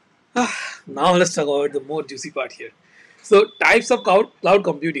 Now let's talk about the more juicy part here. So types of cloud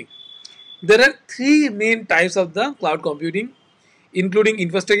computing. There are three main types of the cloud computing, including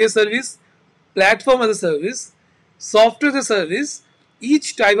infrastructure service, platform as a service, software as a service.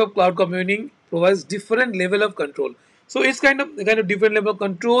 Each type of cloud computing provides different level of control. So it's kind of different level of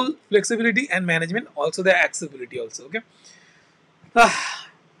control, flexibility, and management. Also the accessibility also. Okay.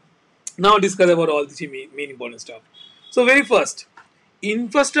 Now discuss about all the three main important stuff. So very first,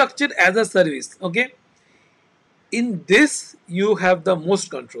 infrastructure as a service. Okay. In this you have the most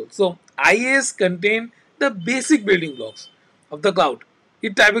control. So IaaS contain the basic building blocks of the cloud.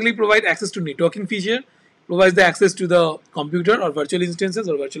 It typically provides access to networking feature, provides the access to the computer or virtual instances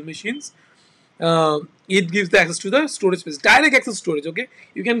or virtual machines. It gives the access to the storage space, direct access storage. Okay,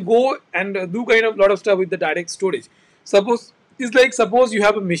 you can go and do kind of lot of stuff with the direct storage. Suppose you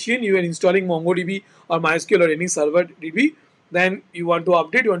have a machine, you are installing MongoDB or MySQL or any server DB, then you want to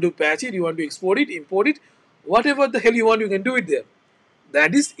update, you want to patch it, you want to export it, import it, whatever the hell you want, you can do it there.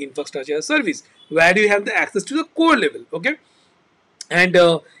 That is infrastructure as a service, where you have the access to the core level. Okay, and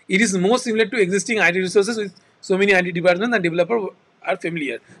it is more similar to existing IT resources with so many IT departments and developers are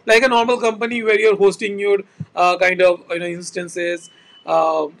familiar. Like a normal company where you're hosting your kind of instances,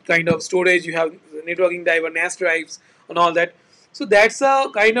 kind of storage, you have networking drive, NAS drives, and all that. So that's a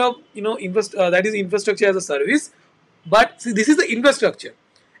kind of that is infrastructure as a service. But see, this is the infrastructure.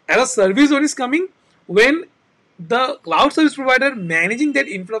 As a service, what is coming when the cloud service provider managing that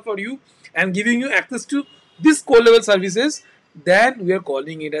infra for you and giving you access to this core level services, then we are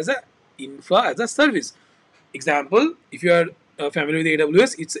calling it as a infra as a service. Example, if you are familiar with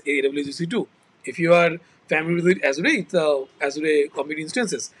AWS, it's AWS EC2. If you are familiar with Azure, it's Azure compute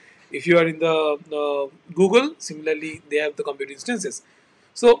instances. If you are in the Google, similarly, they have the compute instances.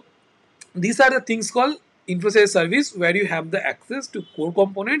 So these are the things called infrastructure service, where you have the access to core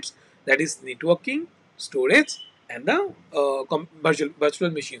components, that is networking, storage, and the virtual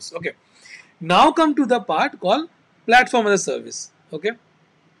machines. Okay. Now come to the part called platform as a service. Okay.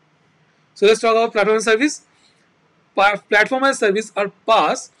 So let's talk about platform as a service. Platform as a service, or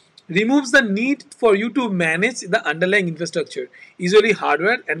PaaS, removes the need for you to manage the underlying infrastructure, usually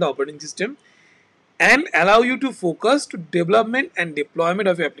hardware and the operating system, and allow you to focus to development and deployment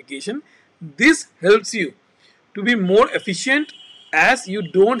of your application. This helps you to be more efficient, as you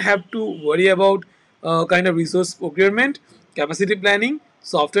don't have to worry about kind of resource procurement, capacity planning,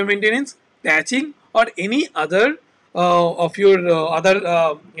 software maintenance, patching, or any other of your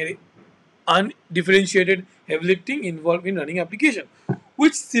other undifferentiated heavy lifting involved in running application.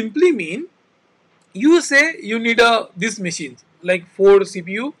 Which simply mean, you say you need this machine like 4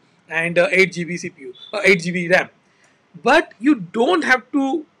 CPU and 8 GB CPU, 8 GB RAM, but you don't have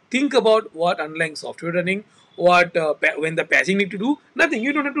to think about what underlying software running, what when the patching need to do, nothing.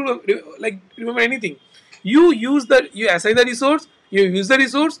 You don't have to remember anything. You assign the resource, you use the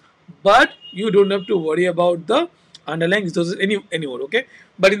resource, but you don't have to worry about the underlying resources anymore. Okay,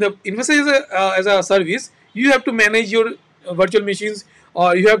 but in the infrastructure as a service, you have to manage your virtual machines,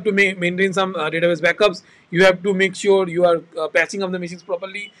 or you have to maintain some database backups. You have to make sure you are patching up the machines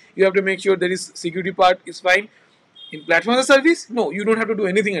properly. You have to make sure there is security part is fine. In platform as a service, no, you don't have to do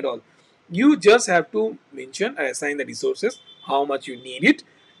anything at all. You just have to mention and assign the resources, how much you need it,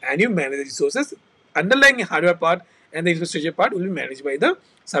 and you manage the resources. Underlying hardware part and the infrastructure part will be managed by the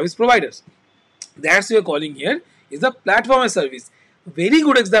service providers. That's what we are calling here is the platform as a service. Very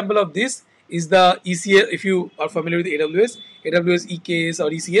good example of this is the ECS. If you are familiar with AWS EKS or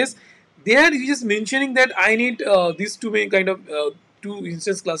ECS, there you just mentioning that I need these two main kind of two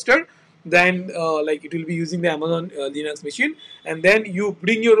instance cluster. Then like it will be using the Amazon Linux machine, and then you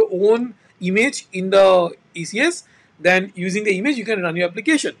bring your own image in the ECS. Then using the image, you can run your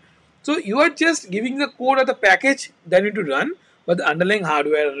application. So you are just giving the code or the package that you need to run, but the underlying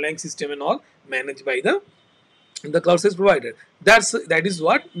hardware, underlying system, and all managed by the cloud service provider. That is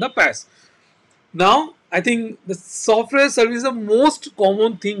what the PaaS. Now I think the software service is the most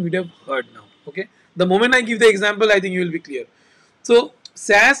common thing we have heard now. Okay, the moment I give the example, I think you will be clear. So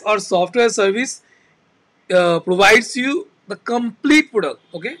SaaS or software service provides you the complete product.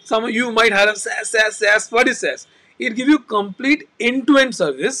 Okay, some of you might have a SaaS. What is SaaS? It gives you complete end-to-end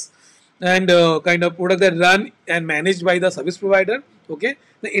service and kind of product that run and managed by the service provider. Okay,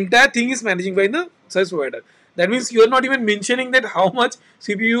 the entire thing is managing by the service provider. That means you are not even mentioning that how much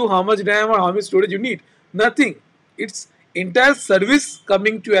CPU, how much RAM, or how much storage you need. Nothing. It's entire service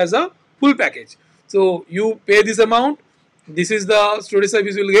coming to as a full package. So you pay this amount. This is the storage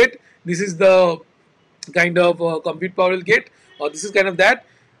service you will get. This is the kind of compute power you'll get, or this is kind of that.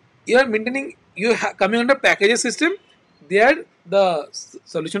 You are maintaining. You coming under packages system. There the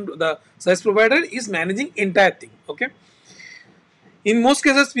solution, the service provider is managing entire thing. Okay. In most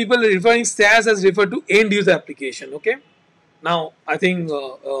cases, people referring SaaS as refer to end user application. Okay. Now, I think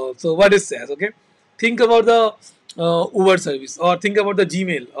so. What is SaaS? Okay, think about the Uber service, or think about the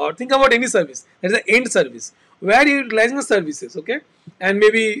Gmail, or think about any service. That is the end service where you're utilizing the services. Okay, and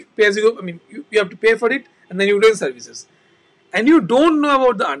maybe pay as you go. I mean, you have to pay for it, and then you do services. And you don't know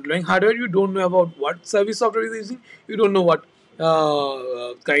about the underlying hardware. You don't know about what service software is using. You don't know what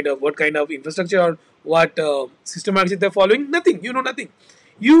what kind of infrastructure or what system architecture they're following. Nothing. You know nothing.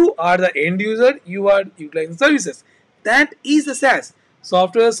 You are the end user. You are utilizing services. That is the SaaS,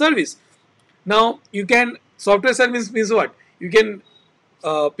 software as a service. Now you can software service means what? You can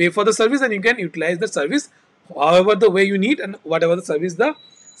pay for the service and you can utilize the service however the way you need and whatever the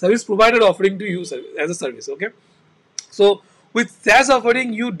service provider offering to you as a service. Okay. So with SaaS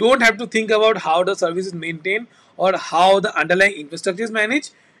offering, you don't have to think about how the service is maintained or how the underlying infrastructure is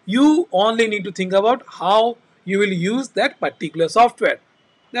managed. You only need to think about how you will use that particular software.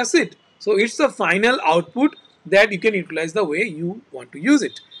 That's it. So it's the final output that you can utilize the way you want to use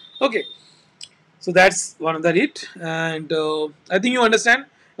it. Okay. So that's one of the it, and I think you understand.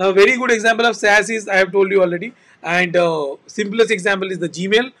 Now, a very good example of SaaS is I have told you already, and simplest example is the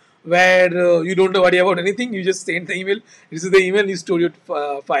Gmail, where you don't worry about anything. You just send the email. This is the email. You store your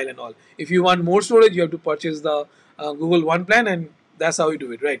file and all. If you want more storage, you have to purchase the Google One plan, and that's how you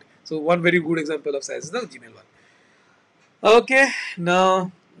do it, right? So one very good example of SaaS is the Gmail one. Okay,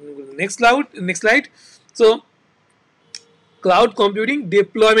 now next slide. So cloud computing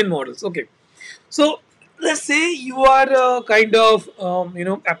deployment models. Okay. So let's say you are a kind of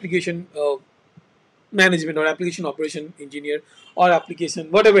application management or application operation engineer or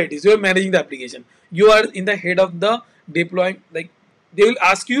application whatever it is. You are managing the application. You are in the head of the deploying. Like they will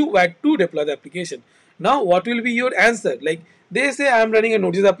ask you where to deploy the application. Now what will be your answer? Like they say I am running a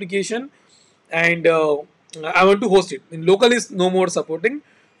notice application and I want to host it. In local is no more supporting.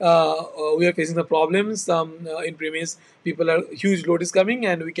 We are facing the problems. In premise people are huge load is coming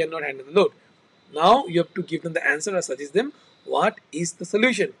and we cannot handle the load. Now you have to give them the answer or suggest them what is the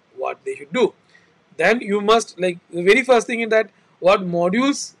solution, what they should do. Then you must, like, the very first thing is that what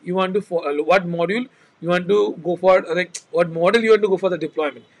modules you want to what module you want to go for, like what model you want to go for the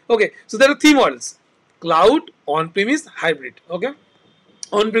deployment. Okay, so there are three models: cloud, on-premise, hybrid. Okay,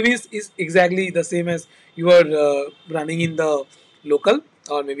 on-premise is exactly the same as you are running in the local,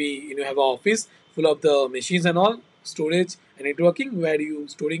 or maybe you have an office full of the machines and all, storage and networking, where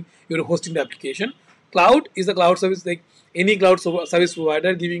you're hosting the application. Cloud is a cloud service, like any cloud service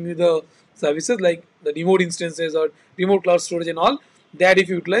provider giving you the services like the remote instances or remote cloud storage and all that. If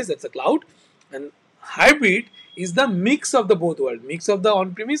you utilize, that's a cloud. And hybrid is the mix of the both world, mix of the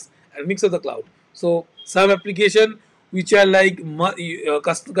on-premise and mix of the cloud. So some application which are like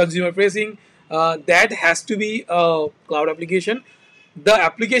consumer facing, that has to be a cloud application. The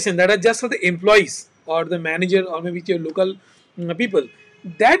application that are just for the employees or the manager or maybe your local people,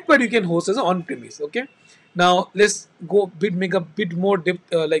 that part you can host as on-premise. Okay, now let's make a bit more deep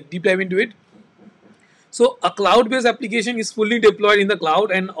dive into it. So a cloud-based application is fully deployed in the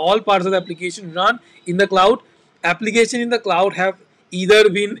cloud and all parts of the application run in the cloud. Application in the cloud have either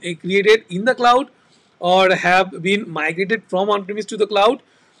been created in the cloud or have been migrated from on-premise to the cloud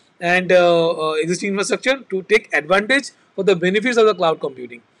and existing infrastructure to take advantage for the benefits of the cloud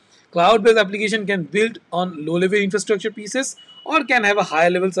computing. Cloud-based application can build on low-level infrastructure pieces or can have a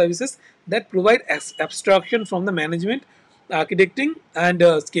higher-level services that provide abstraction from the management, architecting, and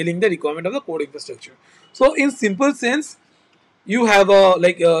scaling the requirement of the core infrastructure. So, in simple sense, you have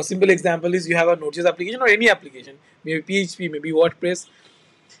a simple example is you have a Node.js application or any application, maybe PHP, maybe WordPress.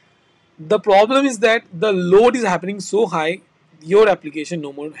 The problem is that the load is happening so high, your application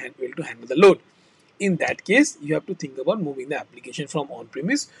no more able to handle the load. In that case, you have to think about moving the application from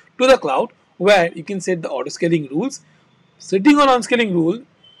on-premise to the cloud, where you can set the auto-scaling rules. Setting on auto-scaling rule,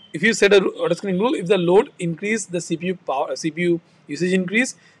 if you set a auto-scaling rule, if the load increase, the CPU usage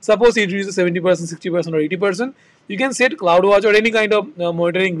increase, suppose it reaches 70%, 60% or 80%, you can set CloudWatch or any kind of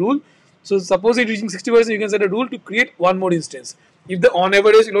monitoring rule. So suppose it reaching 60%, you can set a rule to create one more instance. If the on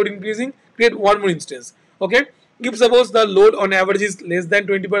average load increasing, create one more instance. Okay. If suppose the load on average is less than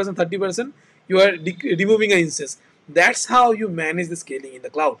 20%, 30%, you are removing an instance. That's how you manage the scaling in the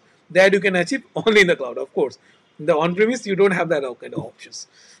cloud. That you can achieve only in the cloud, of course. In the on-premise, you don't have that kind of options.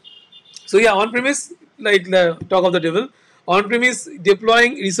 So yeah, on-premise, like the talk of the devil, on-premise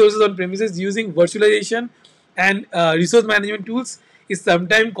deploying resources on premises using virtualization and resource management tools is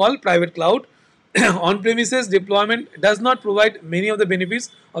sometimes called private cloud. On-premises deployment does not provide many of the benefits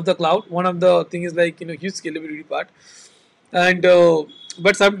of the cloud. One of the thing is like huge scalability part, and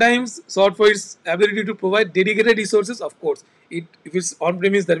but sometimes sought for its ability to provide dedicated resources. Of course, it if it's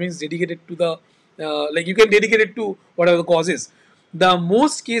on-premise, that means dedicated to the like you can dedicate it to whatever the cause is. The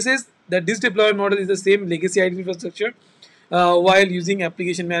most cases that this deployment model is the same legacy IT infrastructure, while using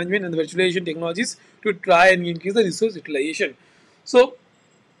application management and the virtualization technologies to try and increase the resource utilization. So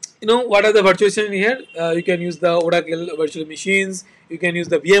what are the virtualization here? You can use the Oracle virtual machines, you can use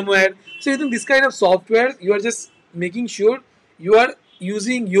the VMware. So using this kind of software, you are just making sure you are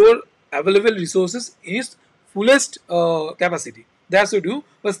using your available resources in its fullest capacity. That's what you do,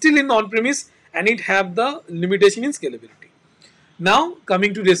 but still in on-premise, and it have the limitation in scalability. Now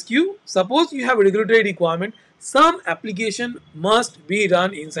coming to rescue, suppose you have a regulatory requirement, some application must be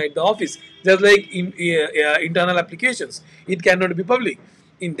run inside the office, just like in internal applications. It cannot be public.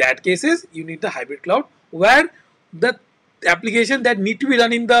 In that cases, you need the hybrid cloud where the application that need to be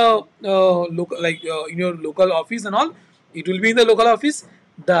run in the local, like in your local office and all, it will be in the local office.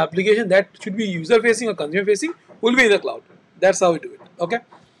 The application that should be user facing or consumer facing will be in the cloud. That's how we do it. Okay.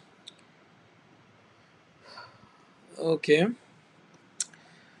 Okay.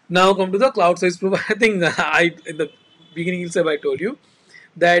 Now come to the cloud service provider. I think I in the beginning itself I told you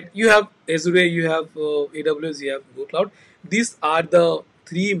that you have Azure, you have AWS, you have Google Cloud. These are the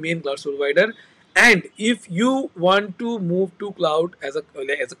three main cloud provider. And if you want to move to cloud as a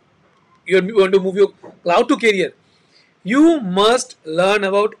you want to move your cloud to career, you must learn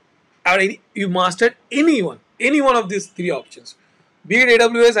about or you master any one of these three options. Be it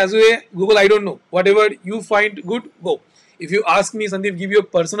AWS, Azure, Google, I don't know. Whatever you find good, go. If you ask me, Sandeep, give your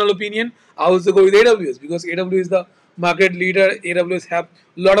personal opinion, I also go with AWS because AWS is the market leader. AWS have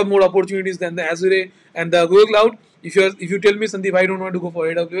a lot of more opportunities than the Azure and the Google Cloud. If you tell me, Sandeep, I don't want to go for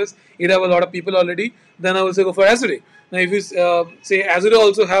AWS, it have a lot of people already, then I also go for Azure. Now, if you say Azure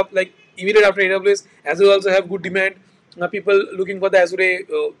also have like immediate after AWS, Azure also have good demand. People looking for the Azure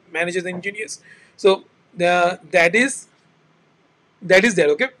managers and engineers. So that is there,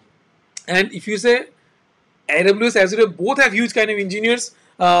 okay. And if you say AWS, Azure both have huge kind of engineers,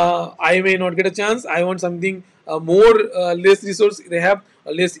 I may not get a chance. I want something more less resource. They have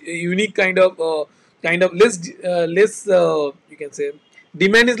a less unique kind of less you can say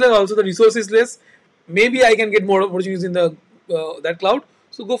demand is less. Also the resource is less. Maybe I can get more opportunities in the that cloud.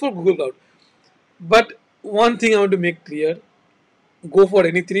 So go for Google Cloud. But one thing I want to make clear: go for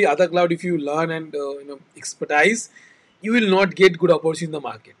any three other cloud. If you learn and expertise, you will not get good opportunity in the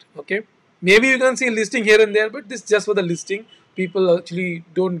market. Okay, maybe you can see listing here and there, but this just for the listing. People actually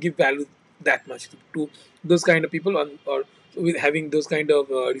don't give value that much to those kind of people or with having those kind of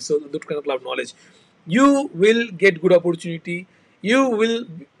resource, those kind of cloud knowledge. You will get good opportunity. You will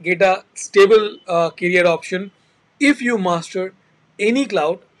get a stable career option if you master any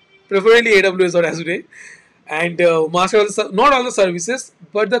cloud, preferably AWS or Azure, and master all not all the services,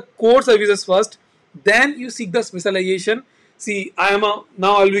 but the core services first. Then you seek the specialization. See, now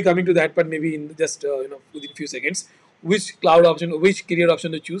I'll be coming to that, but maybe in just within few seconds, which cloud option, which career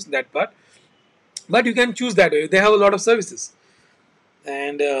option to choose that part. But you can choose that way. They have a lot of services,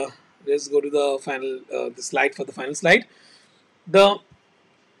 and let's go to the final the slide for the final slide. The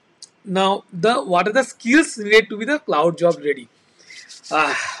what are the skills needed to be the cloud job ready?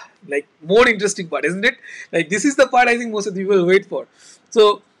 Like more interesting part, isn't it? Like this is the part I think most of the people wait for.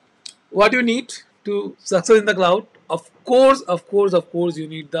 So what you need to success in the cloud, of course, you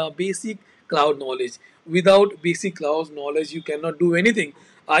need the basic cloud knowledge. Without basic cloud knowledge, you cannot do anything.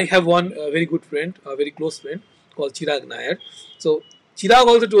 I have one very good friend, a very close friend called Chirag Nair. So Chirag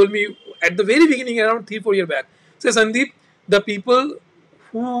also told me at the very beginning, around 3-4 years back, say Sandeep, the people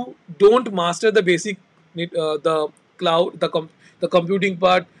who don't master the basic, the cloud, the computing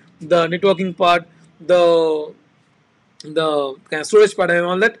part, the networking part, the kind of storage part and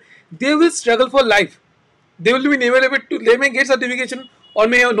all that, they will struggle for life. They will be never able to, they may get certification or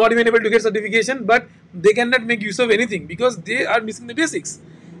may not even able to get certification, but they cannot make use of anything because they are missing the basics.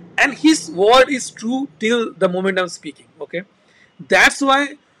 And his word is true till the moment I'm speaking. Okay, that's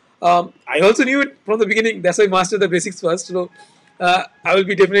why I also knew it from the beginning. That's why I mastered the basics first. So I will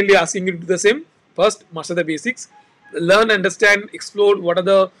be definitely asking you to do the same. First, master the basics, learn, understand, explore what are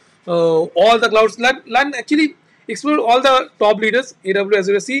the all the clouds. Learn actually. explore all the top leaders, AWS,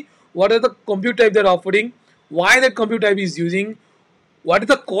 Azure, see what are the compute type they're offering, why that compute type is using, what is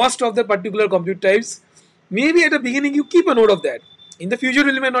the cost of the particular compute types. Maybe at the beginning you keep a note of that. In the future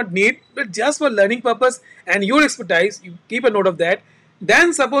you may not need, but just for learning purpose and your expertise, you keep a note of that.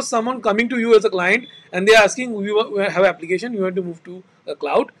 Then suppose someone coming to you as a client and they are asking, we have an application, you want to move to a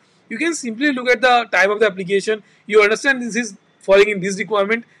cloud. You can simply look at the type of the application. You understand this is falling in this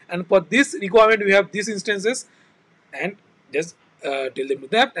requirement, and for this requirement we have these instances, and just tell them to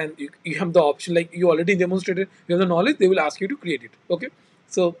that, and you have the option, like you already demonstrated, you have the knowledge, they will ask you to create it. Okay,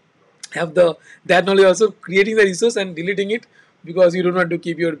 so have the that knowledge also, creating the resource and deleting it, because you don't want to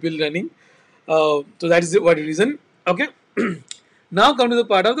keep your build running. So that is what reason. Okay. Now come to the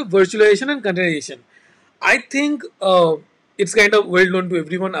part of the virtualization and containerization. I think it's kind of well known to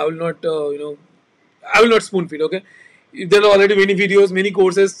everyone. I will not I will not spoon feed. Okay, there are already many videos, many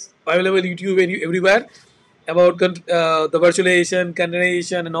courses available YouTube and everywhere about the virtualization,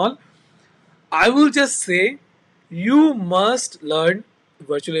 containerization, and all. I will just say you must learn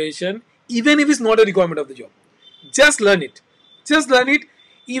virtualization, even if it's not a requirement of the job. Just learn it. Just learn it.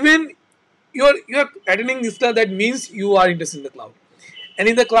 Even you're attending this class, that means you are interested in the cloud. And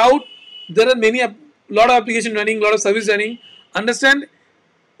in the cloud, there are lot of application running, lot of service running. Understand,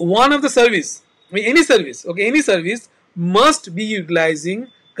 one of the service, I mean any service, okay, any service must be utilizing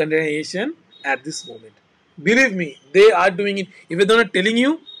containerization at this moment. Believe me, they are doing it. If they're not telling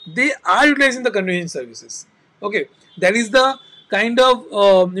you, they are utilizing the containerization services. Okay, that is the kind of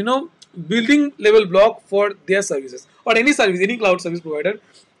building level block for their services, or any service, any cloud service provider,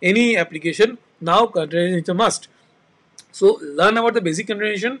 any application. Now containerization is a must. So learn about the basic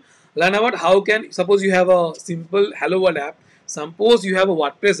containerization. Learn about how can, suppose you have a simple Hello World app, suppose you have a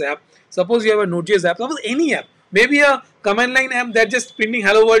WordPress app, suppose you have a Node.js app, suppose any app, maybe a command line app that just printing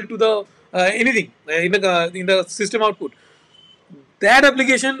Hello World to the anything in the system output. That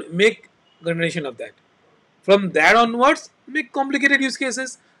application, make containerization of that. From that onwards, make complicated use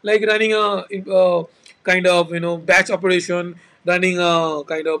cases like running a kind of batch operation, running a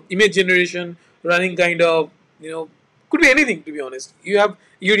kind of image generation, running kind of could be anything, to be honest. You have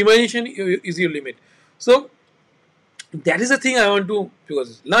your imagination is your limit. So that is the thing I want to,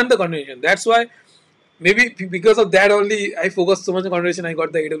 because learn the containerization. That's why maybe because of that only I focused so much on containerization. I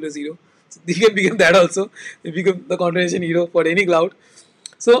got the AWS hero. So you can become that also. You become the containerization hero for any cloud.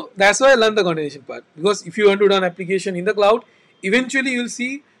 So that's why I learned the containerization part, because if you want to run application in the cloud, eventually you'll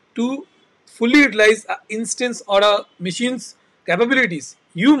see, to fully utilize an instance or a machine's capabilities,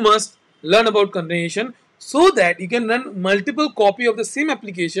 you must learn about containerization, so that you can run multiple copy of the same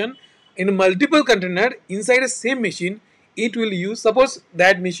application in a multiple container inside a same machine. It will use, suppose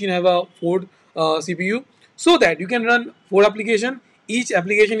that machine have a 4 CPU, so that you can run 4 application. Each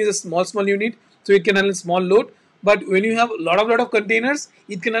application is a small unit, so it can handle small load. But when you have a lot of containers,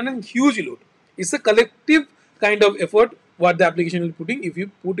 it can handle huge load. It's a collective kind of effort what the application will putting. If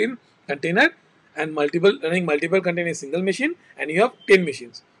you put in container and running multiple containers single machine, and you have 10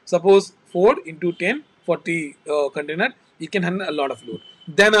 machines, suppose 4 into 10, 40 container, it can handle a lot of load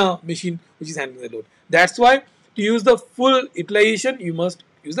than a machine which is handling the load. That's why to use the full utilization, you must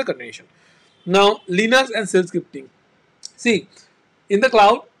use the containerization. Now Linux and shell scripting. See, in the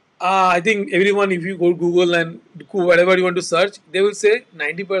cloud, I think everyone, if you go to Google and whatever you want to search, they will say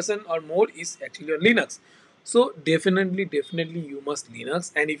 90% or more is actually on Linux. So definitely you must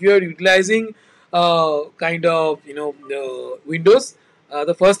Linux. And if you are utilizing kind of Windows,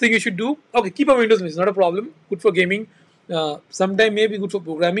 the first thing you should do, okay, keep a Windows machine, not a problem, good for gaming, sometime maybe good for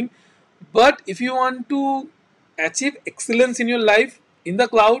programming. But if you want to achieve excellence in your life in the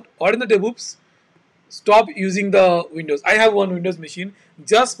cloud or in the DevOps, stop using the Windows. I have one Windows machine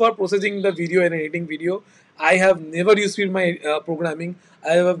just for processing the video and editing video. I have never used for my programming.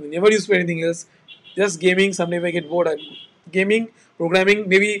 I have never used for anything else. Just gaming. Sometimes I get bored. I'm gaming, programming,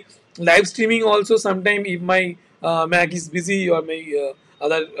 maybe live streaming also. Sometimes if my Mac is busy or my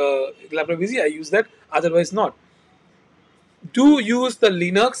other laptop busy, I use that. Otherwise not. Do use the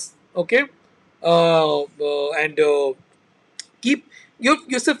Linux, okay, and keep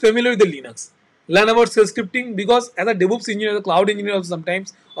yourself familiar with the Linux. Learn about shell scripting, because as a DevOps engineer, a cloud engineer, also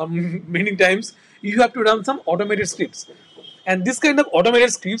sometimes or many times you have to run some automated scripts, and this kind of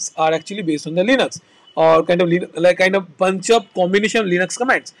automated scripts are actually based on the Linux, or kind of bunch up combination of Linux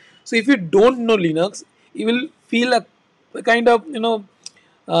commands. So if you don't know Linux, you will feel a kind of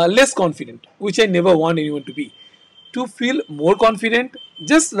less confident, which I never want anyone to be. To feel more confident,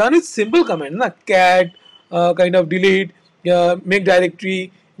 just run with simple command, cat, kind of delete, make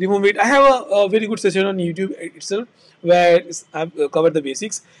directory, remove it. I have a very good session on YouTube itself where I've covered the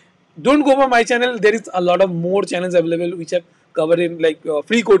basics. Don't go for my channel. There is a lot of more channels available which have covered in like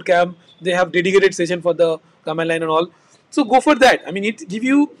free code camp. They have dedicated session for the command line and all. So go for that. I mean, it give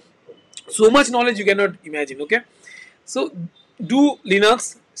you so much knowledge you cannot imagine. Okay, so do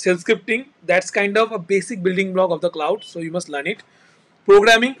Linux shell scripting. That's kind of a basic building block of the cloud. So you must learn it.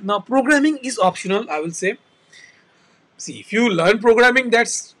 Programming. Now programming is optional, I will say. See, if you learn programming,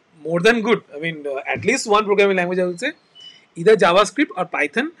 that's more than good. I mean, at least one programming language, I will say, either JavaScript or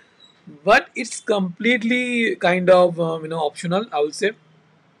Python, but it's completely kind of optional, I will say.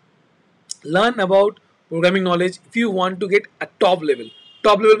 Learn about programming knowledge if you want to get a top level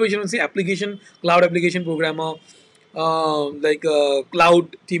position. Say application, cloud application programmer, like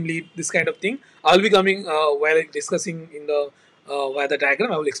cloud team lead, this kind of thing. I'll be coming while discussing in the via the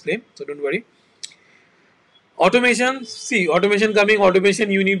diagram. I will explain, so don't worry. Automation, see, automation coming,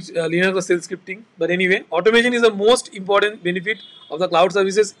 automation you need Linux or shell scripting. But anyway, automation is the most important benefit of the cloud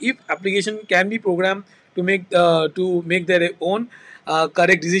services. If application can be programmed to make their own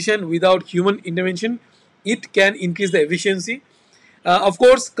correct decision without human intervention, it can increase the efficiency. Of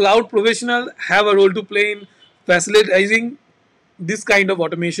course, cloud professionals have a role to play in facilitating this kind of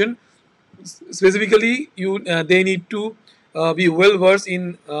automation. Specifically, they need to be well versed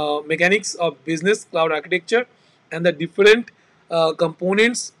in mechanics of business cloud architecture and the different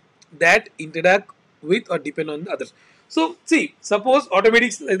components that interact with or depend on the others. So see, suppose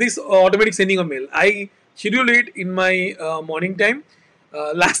automatic sending a mail, I schedule it in my morning time.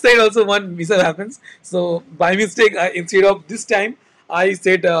 Last night also one mishap happens, so by mistake instead of this time I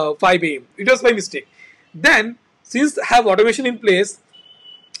said 5 a.m. It was by mistake. Then since I have automation in place,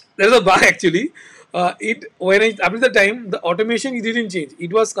 there's a bug actually. It when I after the time the automation it didn't change.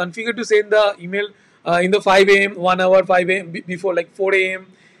 It was configured to send the email in the 5 a.m. 1 hour 5 a.m. Before like 4 a.m.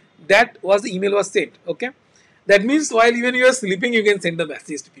 That was the email was sent. Okay, that means while even you are sleeping, you can send the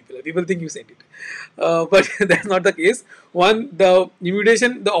message to people. People think you sent it, but that's not the case. One, the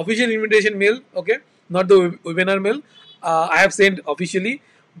invitation, the official invitation mail. Okay, not the webinar mail. I have sent officially,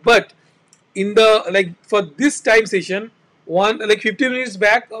 but in the like for this time session, one like 15 minutes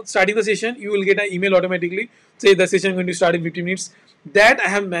back of starting the session, you will get an email automatically. Say the session is going to start in 15 minutes. That I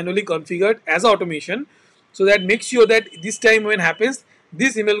have manually configured as automation, so that makes sure that this time when happens,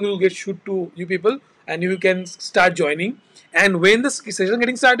 this email will get shoot to you people, and you can start joining. And when the session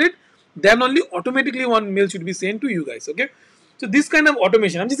getting started, then only automatically one mail should be sent to you guys. Okay. So this kind of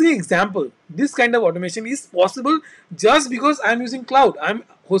automation, I'm just giving an example. This kind of automation is possible just because I'm using cloud. I'm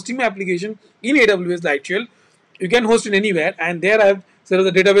hosting my application in AWS Lightshell. You can host it anywhere, and there I have set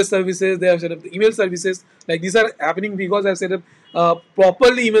up the database services. They have set up the email services. Like these are happening because I've set up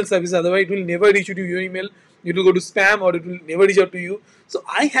properly email services. Otherwise, it will never reach you to your email. It will go to spam or it will never reach out to you. So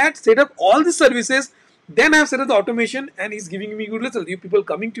I had set up all the services. Then I have set up the automation, and it's giving me good results. You people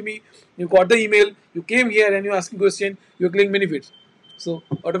coming to me, you got the email, you came here and you asking question, you're clicking benefits. So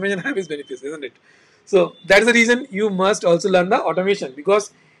automation have its benefits, isn't it? So that's the reason you must also learn the automation,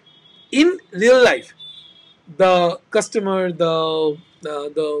 because in real life, the customer, the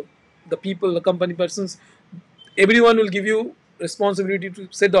people, the company persons, everyone will give you responsibility to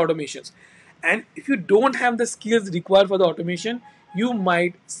set the automations. And if you don't have the skills required for the automation, you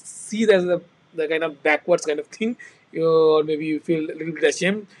might see that as the kind of backwards kind of thing, or maybe you feel a little bit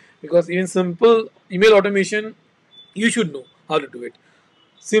ashamed, because even simple email automation, you should know how to do it.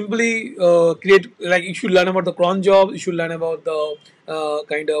 Simply create, like you should learn about the cron job, you should learn about the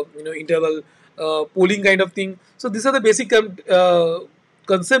kind of interval polling kind of thing. So these are the basic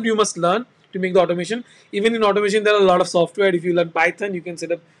concept you must learn to make the automation. Even in automation, there are a lot of software. If you learn Python, you can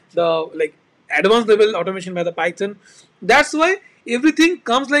set up the like advanced level automation by the Python. That's why everything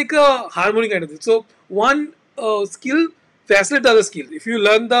comes like a harmony kind of thing. So one skill facilitates other skills. If you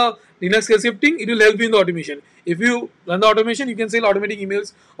learn the Linux skill scripting, it will help you in the automation. If you learn the automation, you can sell automatic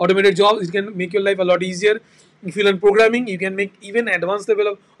emails, automated jobs. It can make your life a lot easier. If you learn programming, you can make even advanced level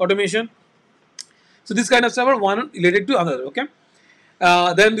of automation. So this kind of stuff are one related to another. Okay.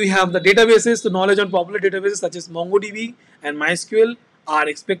 Then we have the databases. The knowledge on popular databases such as MongoDB and MySQL are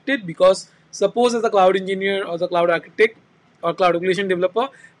expected, because suppose as a cloud engineer or the cloud architect or cloud application developer,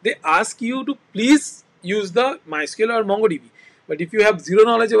 they ask you to please use the MySQL or MongoDB. But if you have zero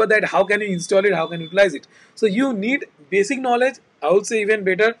knowledge about that, how can you install it? How can you utilize it? So you need basic knowledge. I would say even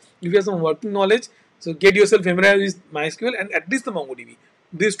better if you have some working knowledge. So get yourself familiarized with MySQL and at least the MongoDB.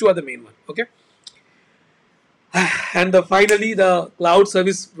 These two are the main one. Okay. And finally, the cloud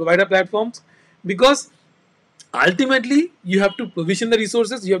service provider platforms, because ultimately you have to provision the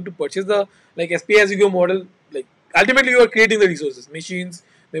resources, you have to purchase the like SPA as you go model. Like ultimately you are creating the resources, machines,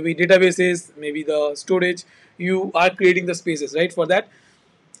 maybe databases, maybe the storage. You are creating the spaces, right? For that,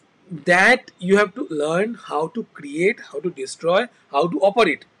 that you have to learn how to create, how to destroy, how to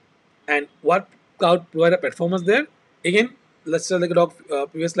operate. And what cloud provider platform is there? Again, let's take a look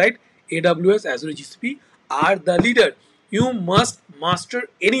previous slide. AWS, Azure, GCP are the leader. You must master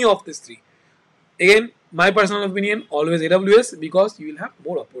any of these three. Again, my personal opinion, always AWS, because you will have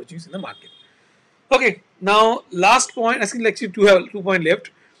more opportunities in the market. Okay, now last point. I think actually two have 2 point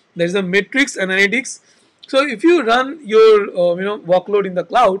left. There is a metrics analytics. So if you run your workload in the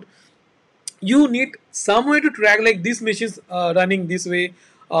cloud, you need some way to track, like these machines are running this way,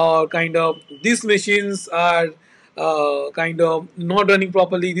 or kind of these machines are kind of not running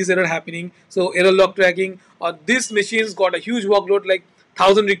properly, this error happening, so error log tracking, or this machines got a huge workload like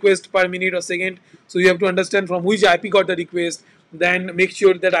 1,000 requests per minute or second. So you have to understand from which IP got the request, then make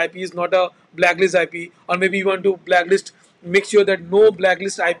sure that IP is not a blacklist IP, or maybe you want to blacklist, make sure that no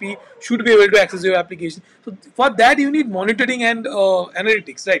blacklist IP should be able to access your application. So for that you need monitoring and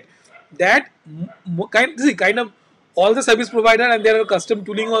analytics, right? That kind of all the service provider, and there are custom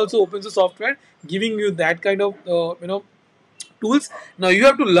tooling also, open source software giving you that kind of tools. Now you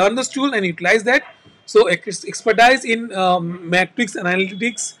have to learn this tool and utilize that. So expertise in metrics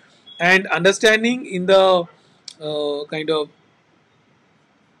analytics and understanding in the kind of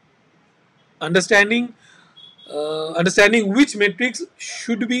understanding understanding which metrics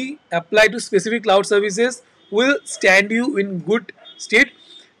should be applied to specific cloud services will stand you in good state.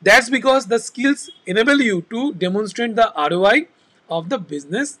 That's because the skills enable you to demonstrate the ROI of the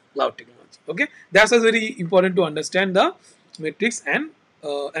business cloud technology. Okay, that's what's very important to understand the metrics and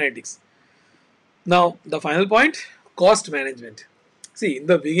analytics. Now, the final point, cost management. See, in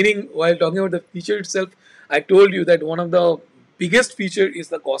the beginning, while talking about the feature itself, I told you that one of the biggest feature is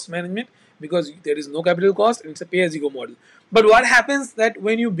the cost management, because there is no capital cost and it's a pay-as-you-go model. But what happens that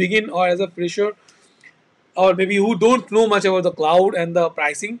when you begin, or as a fresher, or maybe who don't know much about the cloud and the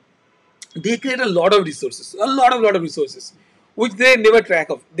pricing, they create a lot of resources, a lot of resources, which they never track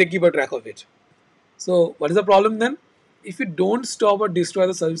of. They keep a track of it. So what is the problem then? If you don't stop or destroy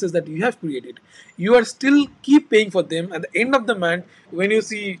the services that you have created, you are still keep paying for them. At the end of the month, when you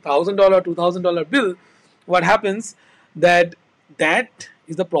see $1,000, $2,000 bill, what happens? That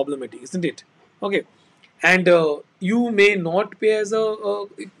is the problematic, isn't it? Okay, and you may not pay as you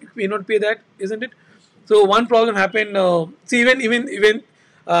may not pay that, isn't it? So one problem happened. See, even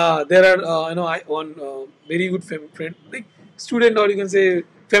there are one very good friend, like student, or you can say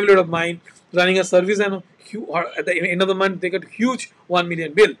family of mine, running a service, and or at the end of the month they get huge 1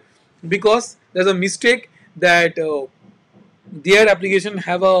 million bill, because there's a mistake that their application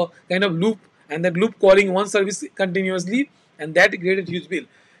have a kind of loop, and that loop calling one service continuously, and that created huge bill.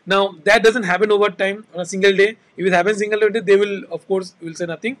 Now that doesn't happen over time on a single day. If it happens single day, they will of course will say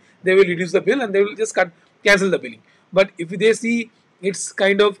nothing. They will reduce the bill and they will just cancel the billing. But if they see it's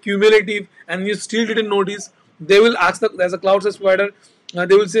kind of cumulative and you still didn't notice, they will ask as a cloud service provider.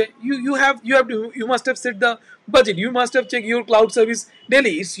 They will say you must have set the budget. You must have checked your cloud service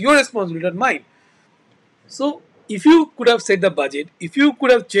daily. It's your responsibility, not mine. So if you could have set the budget, if you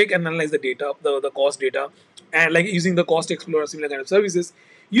could have checked and analyzed the data, the cost data, and like using the cost explorer, similar kind of services,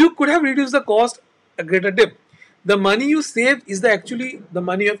 you could have reduced the cost a greater depth. The money you save is actually the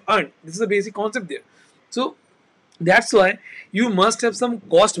money you have earned. This is a basic concept there. So that's why you must have some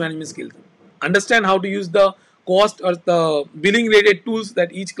cost management skills. Understand how to use the cost or the billing related tools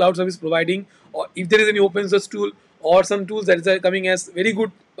that each cloud service providing, or if there is any open source tool or some tools that is coming as very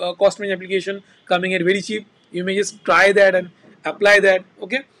good cost management application coming at very cheap, you may just try that and apply that.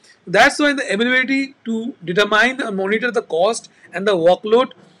 Okay, that's why the ability to determine and monitor the cost and the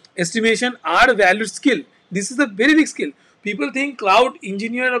workload estimation are a valued skill. This is a very big skill. People think cloud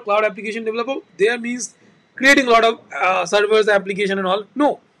engineer or cloud application developer there means creating a lot of servers, application and all.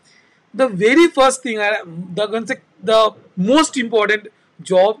 No, the very first thing, the most important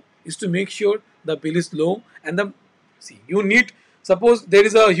job is to make sure the bill is low, and the see you need, suppose there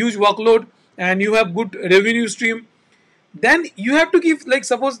is a huge workload and you have good revenue stream, then you have to give, like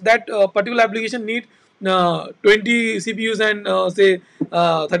suppose that particular application need 20 CPUs and say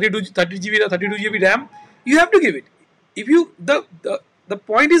 30 GB or 32 GB RAM, you have to give it. If you the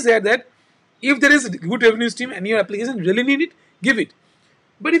point is there that if there is a good revenue stream and your application really need it, give it.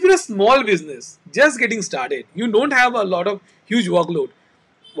 But if you're a small business just getting started, you don't have a lot of huge workload.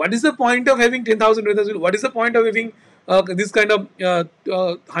 What is the point of having 10,000, 20,000? What is the point of having this kind of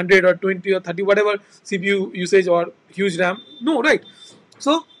 100 or 20 or 30 whatever CPU usage or huge RAM? No, right?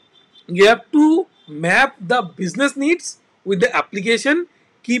 So you have to map the business needs with the application.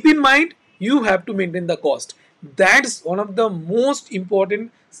 Keep in mind you have to maintain the cost. That's one of the most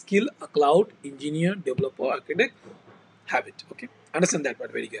important skill a cloud engineer, developer, architect have it. Okay. Understand that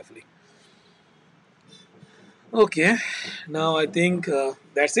part very carefully. Okay, now I think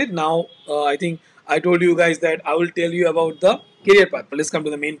that's it. Now I think I told you guys that I will tell you about the career path. But let's come to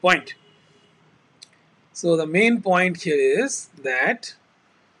the main point. So the main point here is that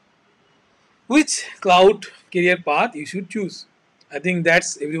which cloud career path you should choose. I think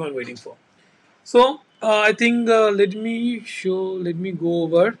that's everyone waiting for. So I think let me go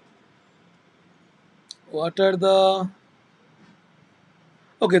over what are the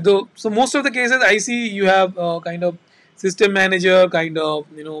okay. So most of the cases I see you have kind of system manager kind of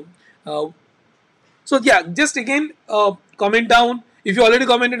so yeah, just again comment down. If you already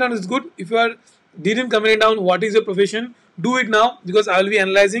commented down, it's good. If you are didn't comment it down, what is your profession? Do it now because I will be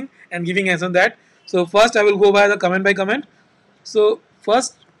analyzing and giving answer on that. So first I will go by comment. So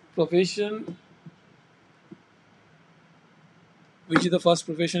first profession, which is the first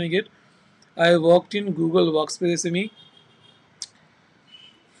profession I get. I worked in Google Workspace SME.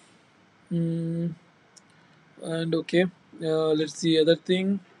 Mm, and okay, let's see other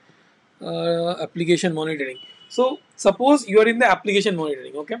thing. Application monitoring. So suppose you are in the application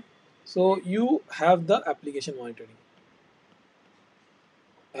monitoring. Okay, so you have the application monitoring.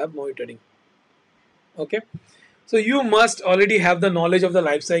 App monitoring. Okay, so you must already have the knowledge of the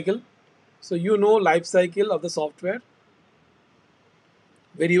life cycle. So you know life cycle of the software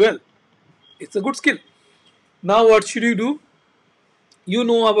very well. It's a good skill. Now what should you do? You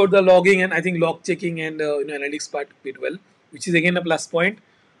know about the logging and I think log checking and analytics part bit well, which is again a plus point.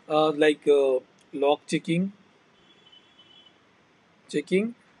 Log checking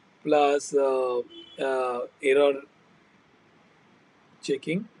plus error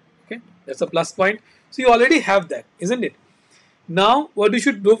checking. Okay, that's a plus point. So you already have that, isn't it? Now what you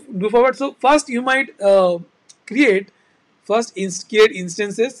should do forward. So first you might create create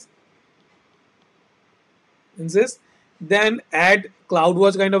instances, then add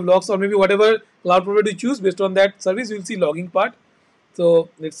CloudWatch kind of logs or maybe whatever cloud provider you choose. Based on that service you'll see logging part. So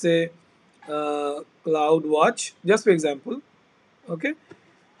let's say CloudWatch just for example. Okay,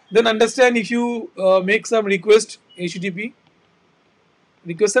 then understand if you make some request HTTP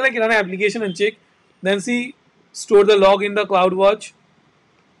request like run an application and check, then see store the log in the CloudWatch.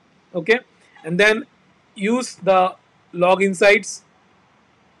 Okay, and then use the log insights.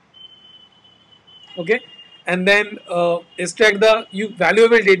 Okay, and then extract the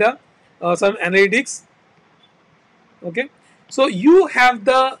valuable data, some analytics. Okay, so you have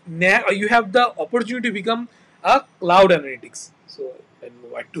you have the opportunity to become a cloud analytics. So I don't know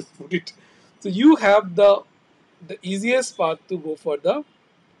what to put it. So you have the easiest path to go for the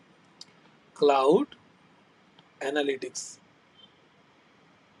cloud analytics.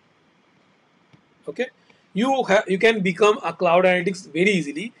 Okay, you can become a cloud analytics very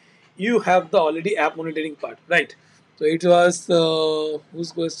easily. You have the already app monitoring part, right? So it was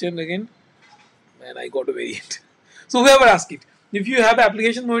whose question again? And I got to vary it. So whoever asked it, if you have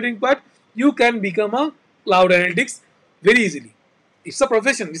application monitoring part, you can become a cloud analytics very easily. It's a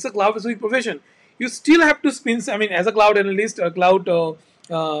profession. It's a cloud specific profession. You still have to spin. I mean, as a cloud analyst or cloud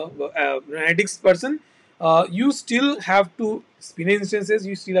analytics person, you still have to spin instances.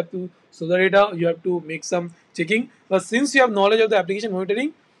 You still have to store the data. You have to make some checking. But since you have knowledge of the application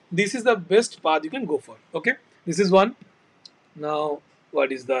monitoring, this is the best path you can go for. Okay, this is one. Now,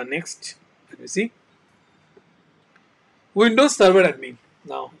 what is the next? Let me see. Windows Server Admin.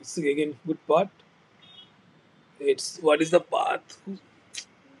 Now, it's again good part. It's what is the path?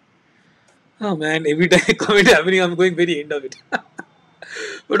 Oh man, every time I comment happening, I'm going very end of it.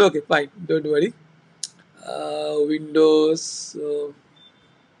 But okay, fine. Don't worry. Windows.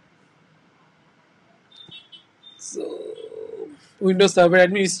 So Windows Server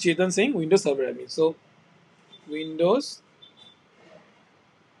Admin is Chetan saying Windows Server Admin. So Windows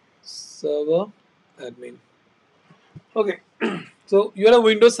Server Admin. Okay. So you are a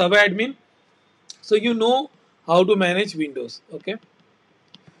Windows Server Admin. So you know how to manage Windows. Okay.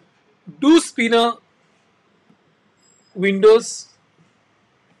 Do spin a Windows.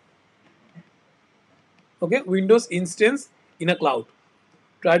 Okay, Windows instance in a cloud.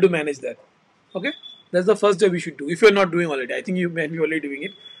 Try to manage that. Okay, that's the first job you should do. If you're not doing already, I think you may be already doing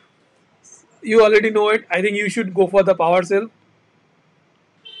it. You already know it. I think you should go for the PowerShell.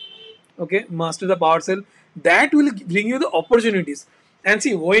 Okay, master the PowerShell. That will bring you the opportunities. And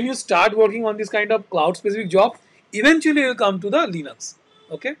see, when you start working on this kind of cloud specific job, eventually you will come to the Linux.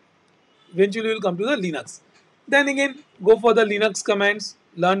 Okay, eventually you will come to the Linux. Then again, go for the Linux commands,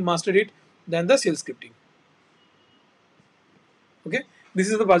 learn, master it, then the shell scripting. Okay, this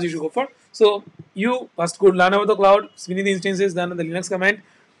is the path you should go for. So you first could learn about the cloud, spinning the instances, then the Linux command.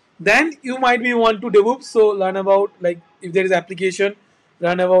 Then you might be want to DevOps, so learn about like if there is application,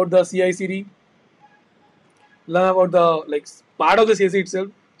 learn about the CI/CD, learn about the like part of the CI/CD itself,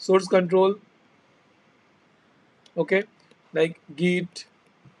 source control, okay, like Git,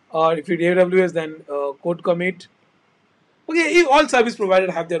 or if you AWS, then code commit. Okay, all service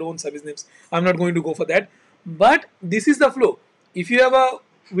providers have their own service names. I'm not going to go for that, but this is the flow. If you have a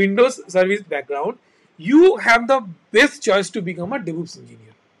Windows service background, you have the best choice to become a DevOps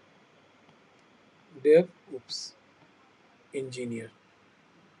engineer. DevOps engineer.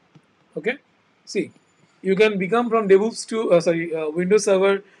 Okay, see, you can become from DevOps to Windows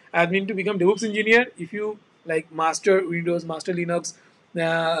Server admin to become DevOps engineer if you like master Windows, master Linux,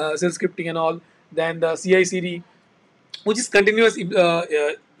 shell scripting and all. Then the CI/CD, which is continuous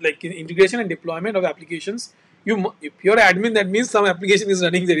like integration and deployment of applications. If you're an admin, that means some application is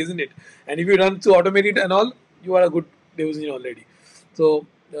running there, isn't it? And if you run to automate it and all, you are a good DevOps engineer already. So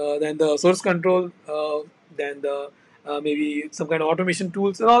then the source control, then the maybe some kind of automation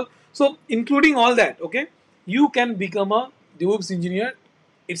tools and all. So including all that, okay, you can become a DevOps engineer.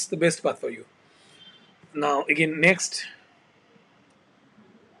 It's the best path for you. Now again, next.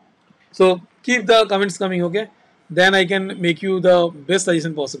 So keep the comments coming, okay? Then I can make you the best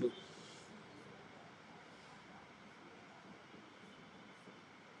suggestion possible.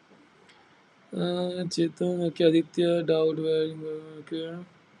 Chetan, okay, Aditya, Dowd, okay.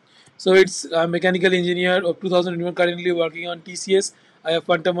 So it's a mechanical engineer of 2021, currently working on TCS. I have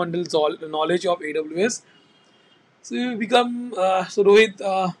fundamental knowledge of AWS. So you become so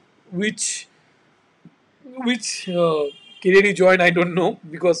Rohit, which career you joined, I don't know,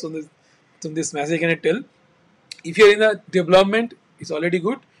 because from this message I cannot tell. If you're in the development, it's already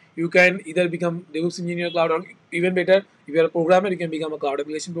good. You can either become DevOps engineer, cloud, or even better, if you're a programmer, you can become a cloud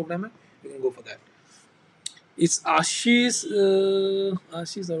application programmer. You can go for that. It's Ashish or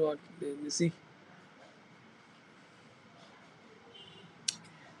what? Let me see.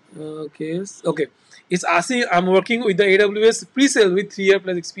 Okay. It's asking, I'm working with the AWS pre-sale with 3 year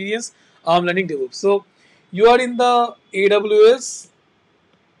plus experience. I'm learning DevOps. So you are in the AWS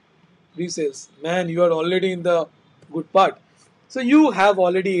pre-sales. Man, you are already in the good part. So you have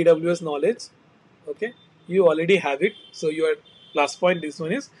already AWS knowledge. Okay. You already have it. So your plus point, this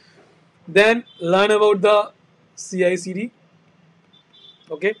one is. Then learn about the CI/CD.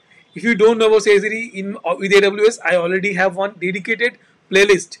 Okay. If you don't know about CI/CD with AWS, I already have one dedicated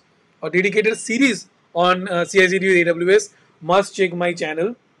playlist or dedicated series on CI/CD with AWS. Must check my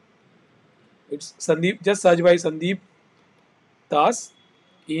channel. It's Sandeep. Just search by Sandeep Das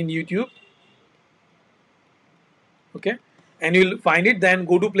in YouTube. Okay, and you'll find it. Then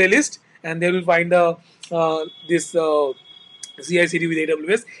go to playlist, and they will find this CI/CD with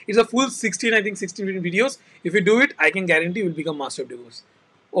AWS. It's a full 16, I think 16 videos. If you do it, I can guarantee you will become master of DevOps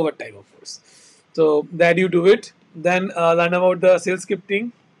over time, of course. So that you do it. Then learn about the shell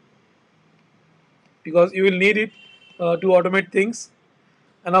scripting, because you will need it to automate things.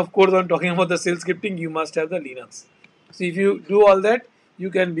 And of course, when talking about the shell scripting, you must have the Linux. So if you do all that, you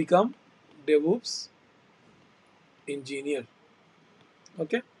can become DevOps engineer.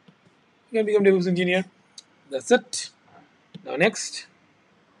 Okay, you can become DevOps engineer. That's it. Now next,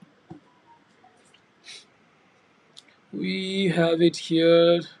 we have it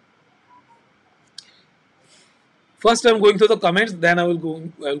here. First, I'm going through the comments. Then I will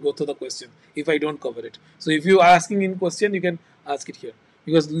go through the question if I don't cover it. So if you are asking in question, you can ask it here,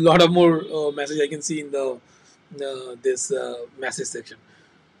 because a lot of more message I can see in the this message section.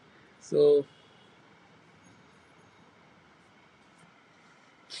 So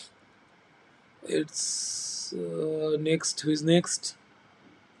it's next. Who is next?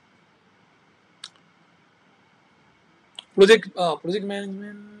 Project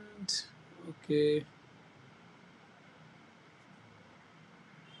management. Okay.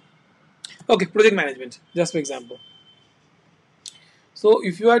 Okay, project management. Just for example. So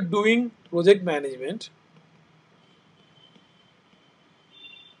if you are doing project management,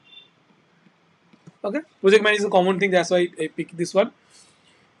 okay, project management is a common thing. That's why I picked this one.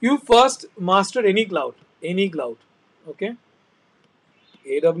 You first master any cloud, okay,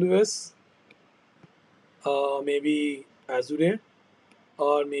 AWS, maybe Azure,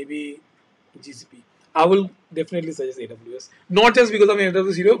 or maybe GCP. I will definitely suggest AWS, not just because of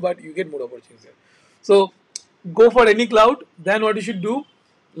AWS Hero, but you get more opportunities there. So go for any cloud. Then what you should do,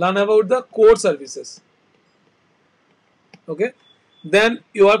 learn about the core services. Okay. Then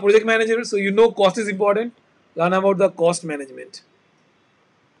you are project manager, so you know cost is important. Learn about the cost management.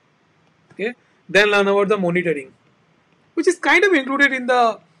 Okay. Then learn about the monitoring, which is kind of included in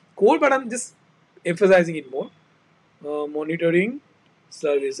the core, but I'm just emphasizing it more. Monitoring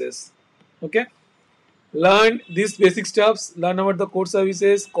services. Okay. Learn these basic stuffs, learn about the core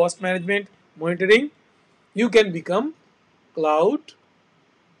services, cost management, monitoring. You can become cloud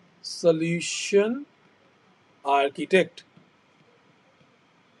solution architect.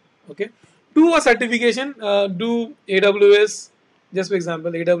 Okay, do a certification, do AWS, just for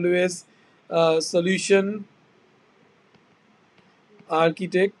example, AWS solution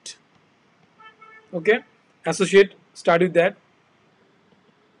architect. Okay, associate, start with that.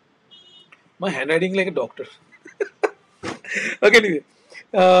 My handwriting like a doctor. Okay, anyway.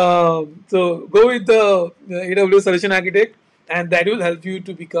 So go with the AWS solution architect, and that will help you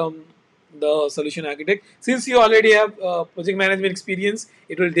to become the solution architect. Since you already have project management experience,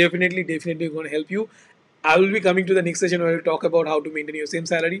 it will definitely going to help you. I will be coming to the next session where we talk about how to maintain your same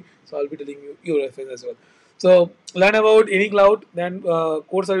salary. So I'll be telling you your reference as well. So learn about any cloud, then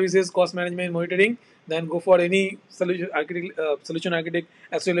core services, cost management, monitoring. Then go for any solution architect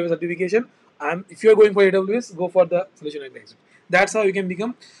SO level certification. And if you are going for AWS, go for the solution architect. That's how you can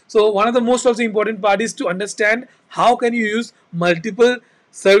become. So one of the most also important part is to understand how can you use multiple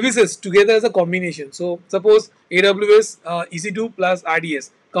services together as a combination. So suppose AWS EC2 plus RDS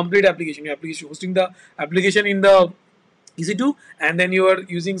complete application. Your application hosting the application in the EC2, and then you are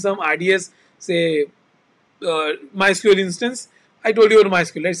using some RDS, say MySQL instance. I told you about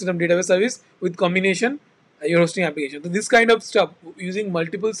MySQL, right? System database service with combination. You're hosting application. So this kind of stuff using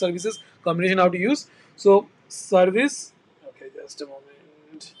multiple services combination how to use. So service. Okay, just a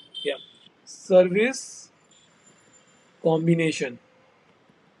moment. Yeah, service combination.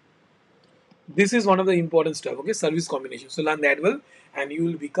 This is one of the important stuff. Okay, service combination. So learn that well, and you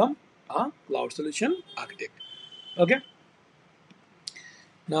will become a cloud solution architect. Okay.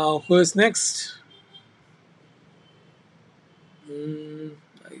 Now who is next? Mm,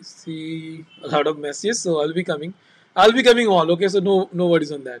 I see a lot of messages, so I'll be coming. I'll be coming all. Okay, so no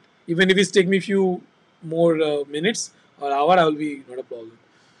worries on that. Even if it's take me few more minutes or hour, I will be not a problem.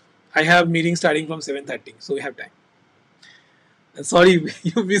 I have meeting starting from 7:30, so we have time. And sorry,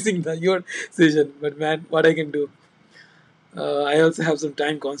 you're missing your session, but man, what I can do. I also have some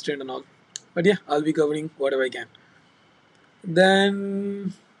time constraint and all. But yeah, I'll be covering whatever I can.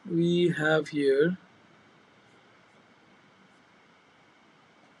 Then we have here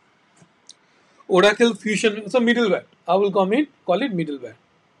Oracle Fusion. So middleware. I will call it middleware.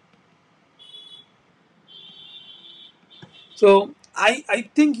 So I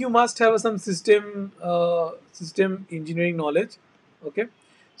think you must have some system engineering knowledge. Okay,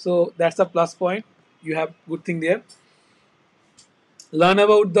 so that's a plus point. You have good thing there. Learn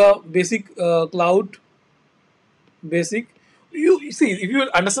about the basic cloud basic. You see, if you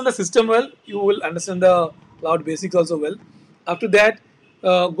understand the system well, you will understand the cloud basics also well. After that,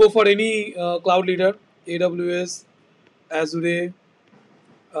 go for any cloud leader, AWS, Azure,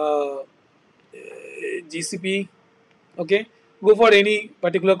 uh, GCP. Okay, go for any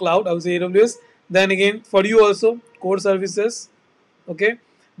particular cloud. I would say AWS. Then again, for you also core services. Okay,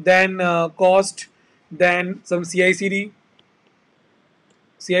 then cost, then some CI/CD,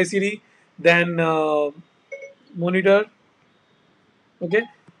 then monitor. Okay,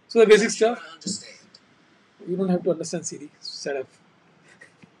 so the basic stuff. You don't have to understand Siri setup.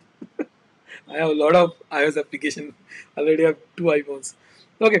 I have a lot of iOS application. I already have two iPhones.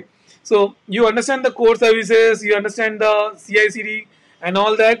 Okay, so you understand the core services, you understand the CI/CD and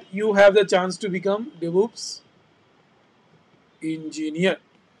all that. You have the chance to become DevOps engineer.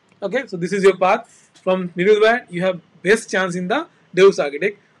 Okay, so this is your path from middleware. You have best chance in the DevOps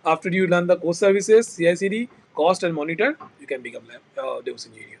architect. After you learn the core services, CI/CD, cost and monitor, you can become DevOps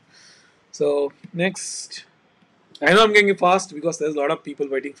engineer. So next. I know I'm getting fast because there's a lot of people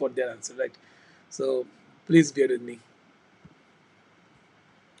waiting for their answer, right? So please bear with me.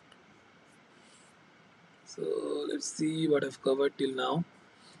 So let's see what I've covered till now.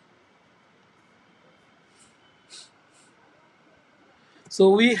 So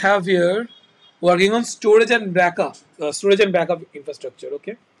we have here working on storage and backup infrastructure.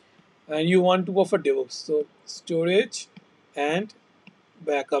 Okay, and you want to go for DevOps. So storage and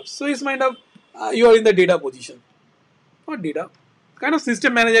backup. So it's kind of you are in the data position, not data, kind of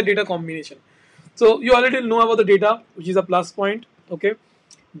system manager data combination. So you already know about the data, which is a plus point. Okay,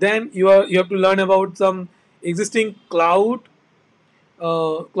 then you have to learn about some existing cloud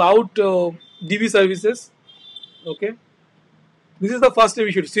DB services. Okay, this is the first step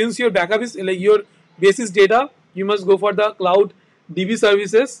you should. Since your backup is like your basis data, you must go for the cloud DB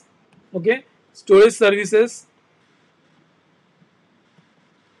services. Okay, storage services.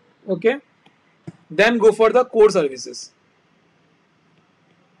 Okay, then go for the core services.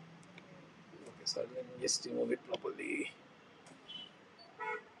 Okay, so let me just remove it properly.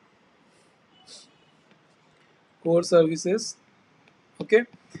 core services. Okay,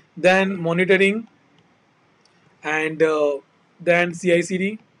 then monitoring, and then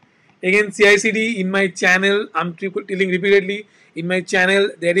CI/CD. Again, CI/CD in my channel. I'm telling repeatedly, in my channel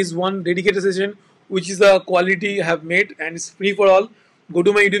there is one dedicated session which is the quality I have made, and it's free for all. Go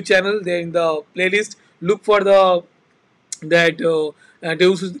to my YouTube channel. There in the playlist. Look for the that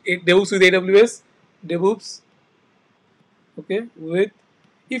DevOps with AWS, DevOps. Okay, with,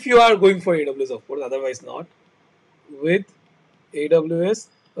 if you are going for AWS, of course, otherwise not, with AWS.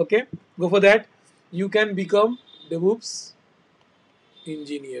 Okay, go for that. You can become DevOps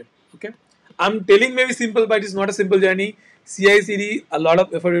engineer. Okay, I'm telling maybe simple, but it's not a simple journey. CI/CD, a lot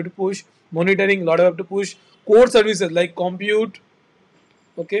of effort you have to push. Monitoring, a lot of effort to push. Core services like compute.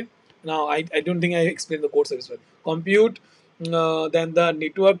 Okay, now I don't think I explained the core service well. Compute, then the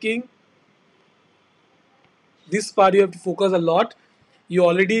networking. This part you have to focus a lot. You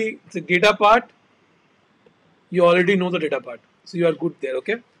already, the data part, you already know the data part, so you are good there.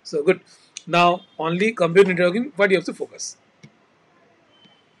 Okay, so good. Now only compute networking, but you have to focus.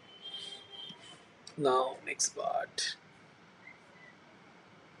 Now next part.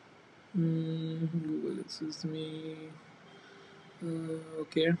 Google, excuse me.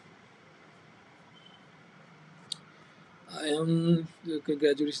 Okay, I am okay,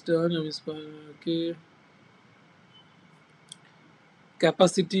 graduate done. I'm okay.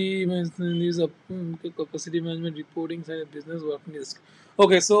 Capacity management is up. Okay, capacity management reporting side business working is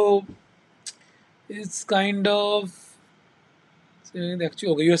okay. So it's kind of the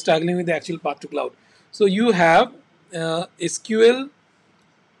actual, okay, you're struggling with the actual path to cloud. So you have SQL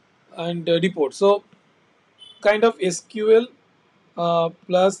and report. So kind of SQL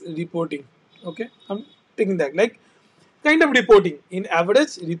plus reporting. Okay, I'm taking that like kind of reporting. In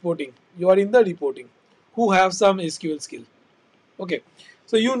average reporting, you are in the reporting who have some SQL skill. Okay,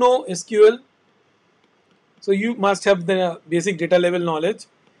 so you know SQL, so you must have the basic data level knowledge.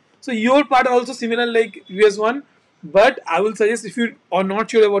 So your part also similar like previous one, but I will suggest if you are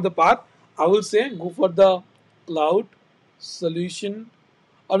not sure about the path, I will say go for the cloud solution,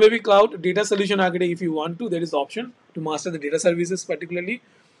 or maybe cloud data solution architect if you want to. There is option to master the data services particularly,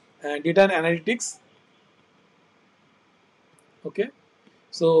 and data and analytics. Okay,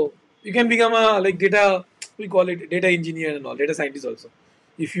 so you can become a like data, we call it data engineer and all, data scientist also,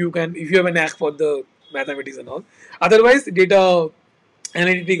 if you can, if you have a knack for the mathematics and all. Otherwise data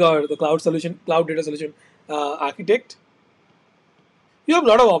analytic or the cloud solution, cloud data solution architect, you have a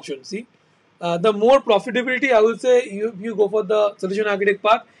lot of options. See, the more profitability, I will say, you go for the solution architect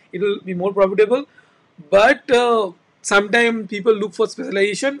path, it will be more profitable. But sometimes people look for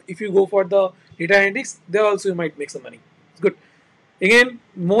specialization. If you go for the data analytics, there also you might make some money. It's good. Again,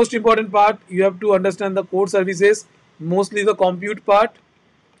 most important part, you have to understand the core services, mostly the compute part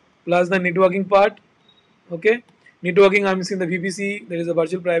plus the networking part. Okay, networking, I'm missing the VPC. There is a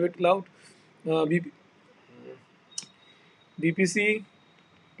virtual private cloud, VPC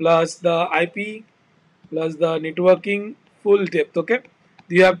plus the IP plus the networking full depth. Okay,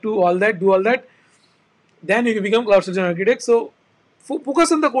 you have to all that, do all that, then you can become cloud solution architect. So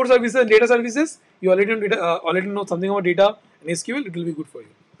focus on the core services and data services. You already know data, already know something about data and SQL. It will be good for you.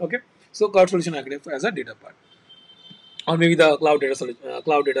 Okay, so cloud solution architect as a data part, or maybe the cloud data solution,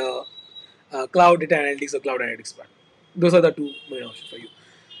 cloud data analytics or cloud analytics part. Those are the two main options for you.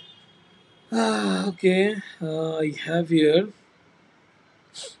 Okay, I have here.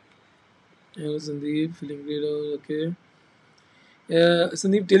 Sandeep, feeling great. Okay.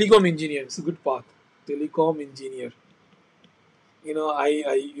 Sandeep, telecom engineer. It's a good path. Telecom engineer.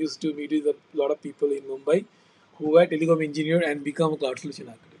 I used to meet with a lot of people in Mumbai who were telecom engineer and become a cloud solution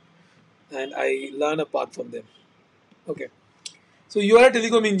architect. And I learn a path from them. Okay. So you are a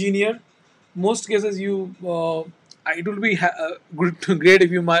telecom engineer. Most cases it will be good, great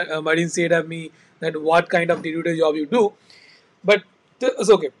if you Martin said at me that what kind of day-to-day job you do. But it's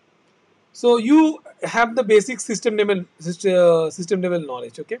okay. So you have the basic system level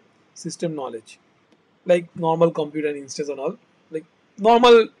knowledge. Okay, system knowledge, like normal computer instance and all, like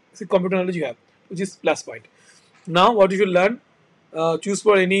normal computer knowledge you have, which is plus point. Now what you should learn, choose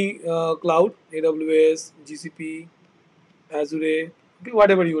for any cloud, AWS, GCP, Azure, okay,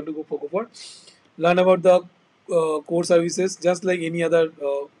 whatever you want to go for. Learn about the core services, just like any other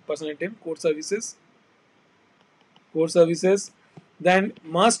personal team, core services. Then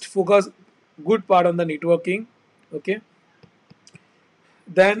must focus good part on the networking. Okay,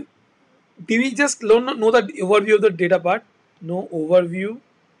 then we just know the overview of the data part, no overview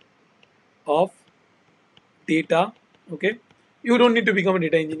of data. Okay, you don't need to become a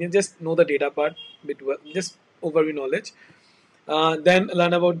data engineer, just know the data part bit well, just overview knowledge. Then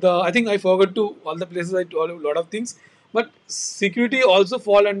learn about the, I think I forgot to all the places I told a lot of things, but security also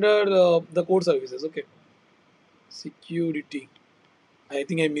fall under the core services. Okay, security. I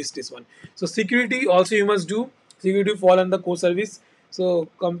think I missed this one. So security also you must do. Security fall under core service. So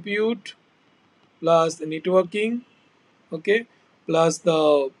compute plus the networking, okay, plus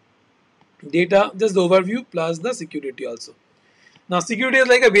the data, just the overview plus the security also. Now security is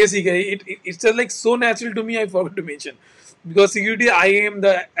like a basic. It's just like so natural to me. I forgot to mention because security. I am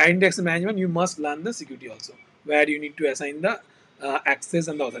the index management. You must learn the security also, where you need to assign the access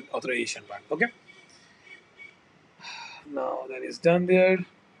and the authorization part. Okay. Now that is done there.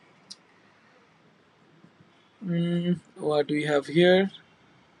 What we have here?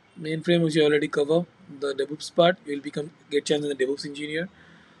 Mainframe, which you already cover. The DevOps part, you will become get chance as a DevOps engineer.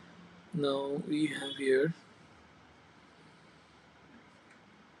 Now we have here.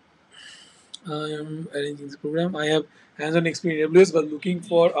 I am arranging this program. I have hands-on experience in AWS, but looking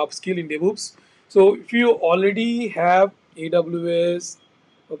for upskill in DevOps. So if you already have AWS,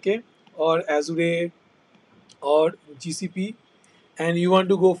 okay, or Azure or GCP, and you want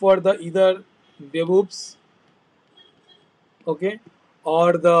to go for the either DevOps, okay,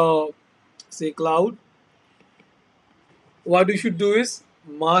 or the say cloud, what you should do is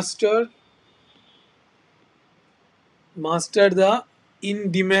master the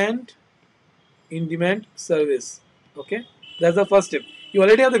in-demand service. Okay, that's the first step. You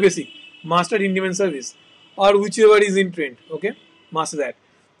already have the basic mastered in-demand service or whichever is in trend. Okay, master that.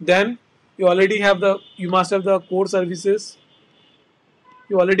 Then you already have the you master the core services.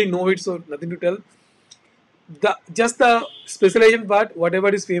 You already know it, so nothing to tell. The just the specialization part, whatever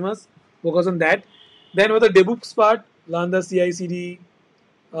is famous, focus on that. Then for the DevOps part, learn the CI/CD,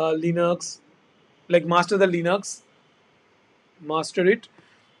 Linux, like master the Linux, master it.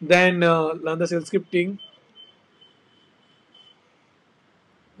 Then learn the shell scripting.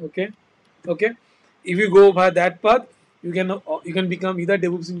 Okay, okay. If you go by that path, you can become either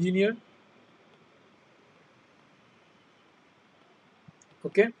DevOps engineer,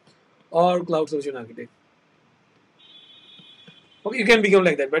 okay, or cloud solution architect. Okay, you can become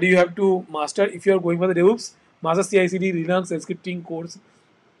like that, but you have to master. If you are going for the DevOps, master CI/CD, Linux, shell scripting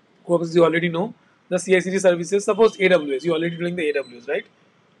courses you already know. The CI/CD services. Suppose AWS, you already doing the AWS, right?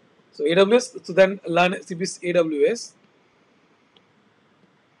 So AWS. So then learn AWS.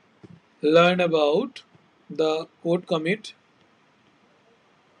 Learn about the code commit.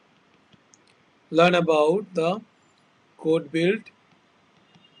 Learn about the code build.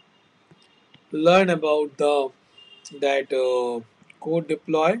 Learn about the that code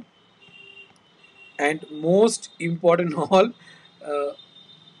deploy, and most important of all, uh,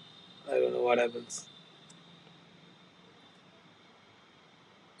 I don't know what happens.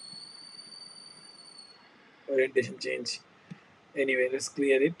 Orientation change. Anyway, let's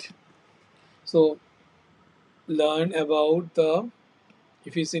clear it. So learn about the,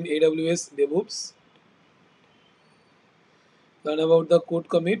 if it's in AWS DevOps, learn about the code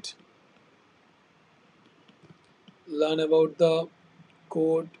commit, learn about the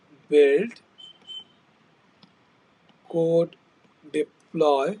code build, code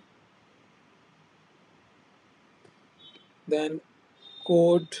deploy, then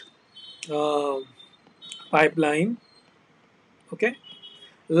code uh, pipeline. Okay,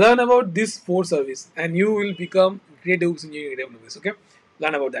 learn about this four service, and you will become great DevOps engineer in AWS. Okay,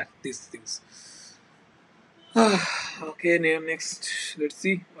 learn about that these things. Okay, name next. Let's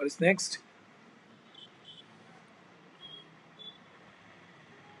see what is next.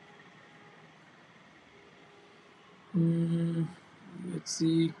 Hmm, let's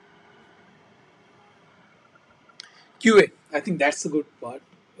see. QA. I think that's a good part.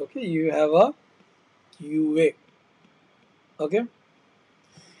 Okay, you have a QA. Okay,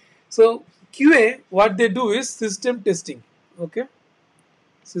 so QA, what they do is system testing. Okay,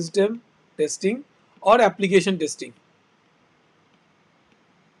 system testing or application testing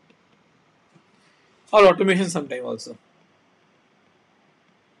or automation sometime also.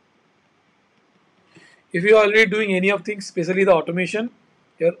 If you are already doing any of things, especially the automation,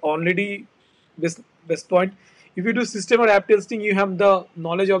 you're already best point. If you do system or app testing, you have the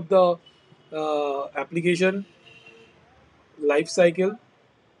knowledge of the application life cycle,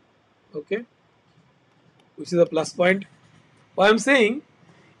 okay, which is a plus point. What I'm saying,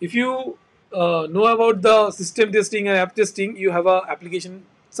 if you know about the system testing and app testing, you have a application,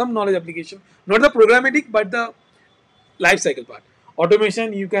 some knowledge application, not the programmatic, but the life cycle part.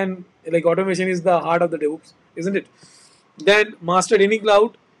 Automation, you can, like automation is the heart of the DevOps, isn't it? Then mastered any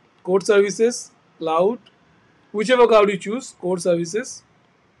cloud, code services, cloud, whichever cloud you choose, code services,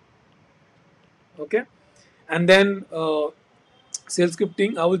 okay, and then Sales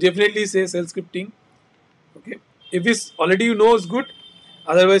scripting, I will definitely say sales scripting. Okay, if it's already you know is good.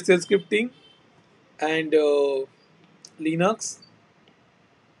 Otherwise, sales scripting and Linux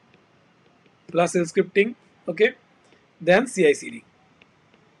plus sales scripting. Okay, then CI/CD.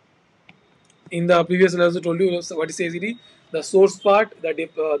 In the previous slide, I also told you what is CI/CD. The source part,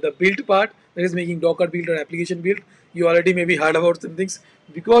 the build part, that is making Docker build or application build. You already maybe heard about some things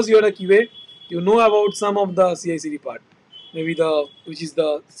because you are a QA. You know about some of the CI/CD part. Maybe the which is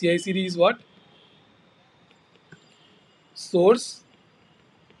the CI/CD is what source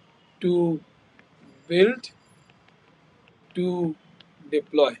to build to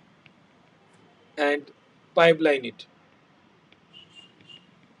deploy and pipeline it.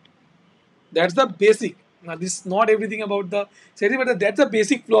 That's the basic. Now, this is not everything about the CI/CD, but that's the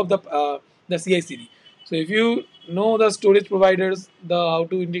basic flow of the CI/CD. So if you know the storage providers, the how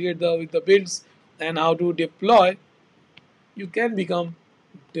to integrate the with the builds and how to deploy, you can become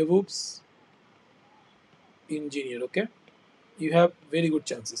DevOps engineer. Okay, you have very good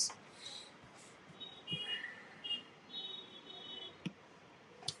chances.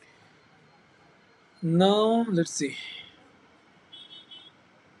 Now let's see.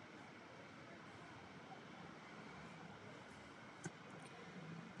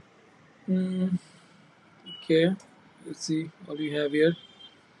 Hmm, okay, let's see what we have here.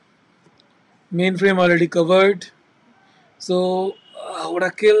 Mainframe already covered. So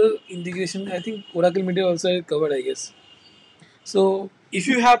Oracle integration, I think Oracle media also I covered, I guess. So if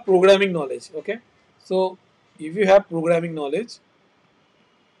you have programming knowledge, okay. So if you have programming knowledge,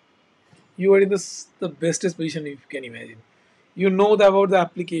 you are in the bestest position you can imagine. You know about the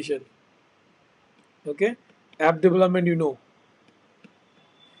application, okay. App development, you know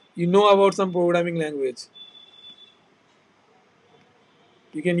about some programming language.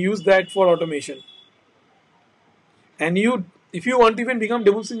 You can use that for automation. And if you want to even become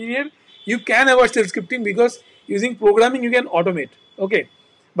DevOps engineer, you can avoid self scripting because using programming you can automate. Okay,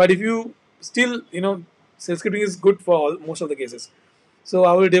 but if you still, self scripting is good for most of the cases. So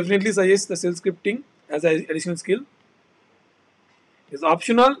I will definitely suggest the self scripting as an additional skill. It's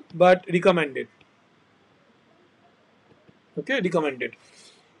optional but recommended. Okay, recommended.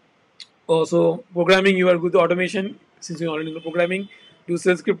 Also, programming, you are good at automation since you already know programming. Do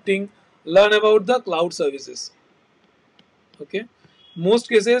self scripting. Learn about the cloud services. Okay, most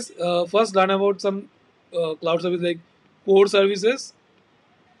cases first learn about some cloud service like core services.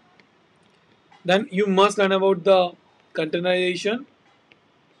 Then you must learn about the containerization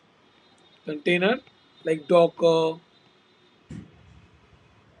container like Docker.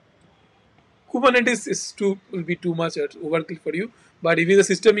 Kubernetes is too will be too much at overkill for you. But if you're a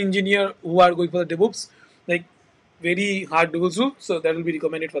system engineer who are going for the DevOps, like very hard to do, so that will be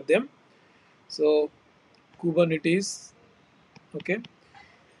recommended for them. So Kubernetes, okay.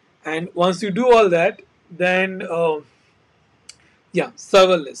 And once you do all that, then yeah,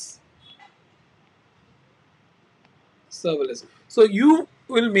 serverless. So you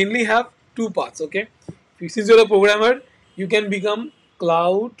will mainly have two parts, okay. Since you're a programmer, you can become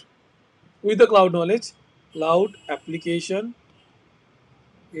cloud with the cloud knowledge, cloud application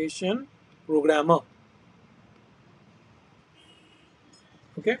programmer,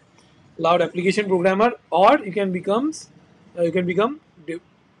 okay, cloud application programmer, or you can become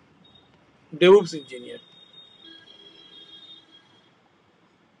DevOps engineer,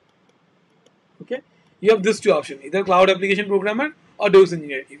 okay. You have these two options, either cloud application programmer or DevOps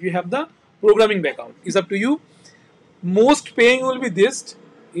engineer. If you have the programming background, it's up to you. Most paying will be this,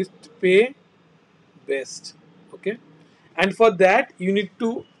 is pay best, okay. And for that you need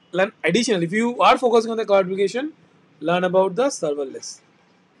to learn additional. If you are focusing on the cloud application, learn about the serverless,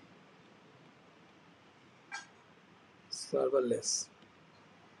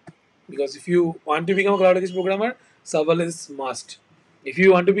 because if you want to become a cloud application programmer, serverless is must. If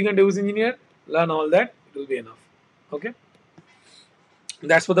you want to become a DevOps engineer, learn all that, it will be enough, okay.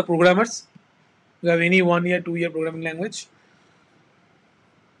 That's for the programmers. You have any 1 year 2 year programming language,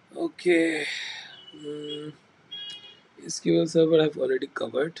 okay. mm, SQL server I've already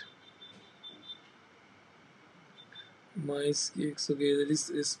covered. MySQL, okay, that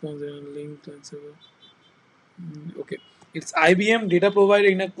is response handling client server. Okay, it's IBM data provider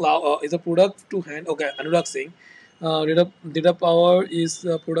in a cloud is a product to hand. Okay, Anurag saying, data power is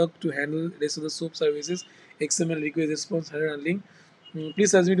a product to handle rest of the SOAP services, XML request response handling.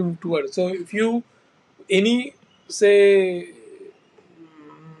 Please ask me to move toward. So if you any say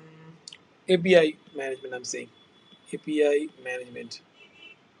API management, I'm saying API management.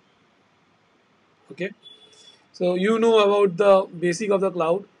 Okay, so you know about the basic of the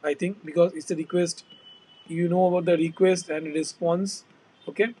cloud, I think, because it's a request. you know about the request and response.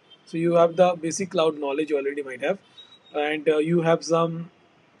 Okay, so you have the basic cloud knowledge you already might have, and you have some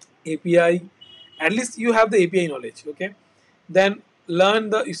API. At least you have the API knowledge. Okay, then learn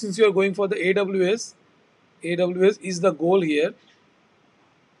the, since you are going for the AWS. AWS is the goal here.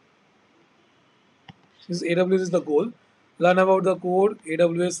 Since AWS is the goal, learn about the core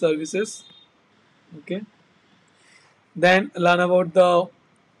AWS services. Okay, then learn about the,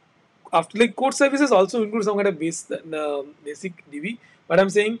 after like code services also include some kind of basic DB. But I'm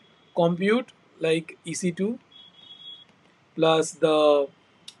saying compute like EC2 plus the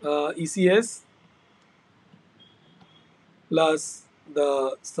ECS plus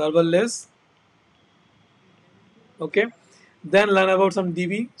the serverless. Okay, then learn about some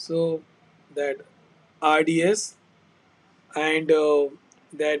DB. So that RDS, and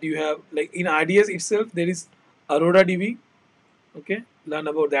that you have like in RDS itself there is Aurora DB. Okay, learn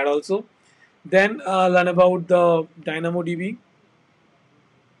about that also. Then learn about the DynamoDB.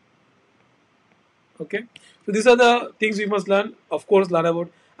 Okay, so these are the things we must learn. Of course, learn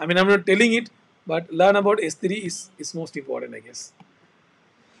about. I mean, I'm not telling it, but learn about S3 is most important, I guess.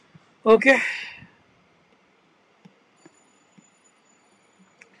 Okay,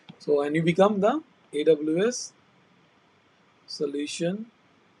 so and you become the AWS solution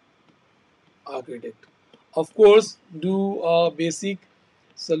architect. Of course, do a basic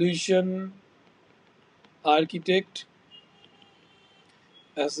solution architect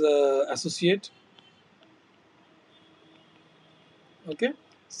as a associate. Okay,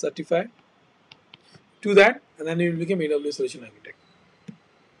 certify. Do that, and then you will become AWS solution architect.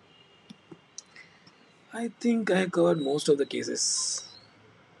 I think I covered most of the cases.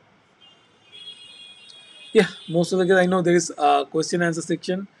 Yeah, most of the cases I know there is a question answer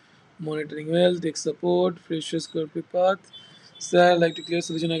section, monitoring well, tech support, freshers career path. Sir, like to clear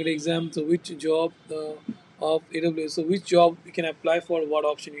solution architect exam. So which job of AWS? So which job we can apply for? What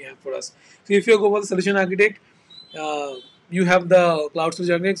option you have for us? So if you go for the solution architect, uh, you have the cloud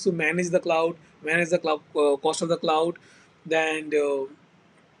solution architect to manage the cloud cost of the cloud, then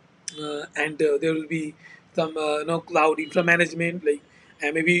and there will be some cloud infra management, like,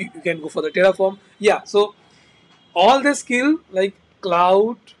 and maybe you can go for the Terraform. Yeah, so all the skill like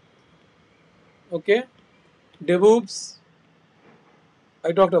cloud, okay, DevOps,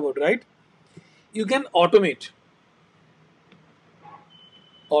 I talked about, right? You can automate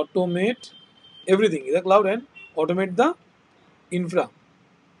everything in the cloud and automate the infra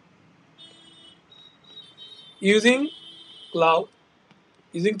using cloud,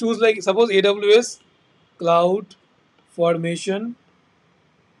 using tools like suppose AWS cloud formation.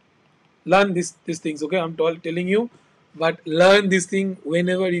 Learn these things. Okay, I'm telling you, but learn this thing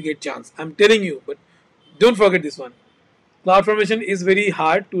whenever you get chance. I'm telling you, but don't forget this one. Cloud formation is very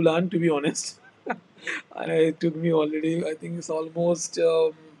hard to learn, to be honest. And it took me already, I think it's almost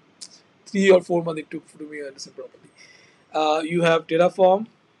 3 or 4 months it took to me to understand properly. You have Terraform.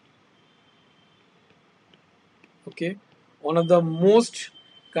 Okay, one of the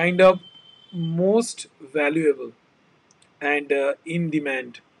kind of most valuable and in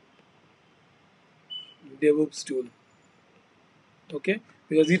demand DevOps tool. Okay,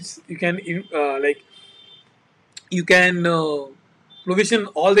 because it's you can like you can provision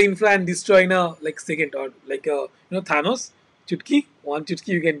all the infra and destroy in a like second, or like Thanos chutki, one chutki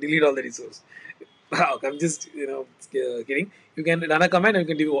you can delete all the resource. I'm just kidding. You can run a command and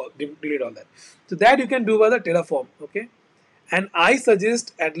you can delete all that. So that you can do by the Terraform. Okay, and I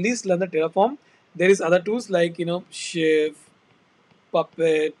suggest at least learn the Terraform. There is other tools like Chef,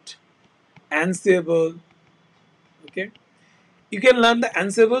 Puppet, Ansible. Okay, you can learn the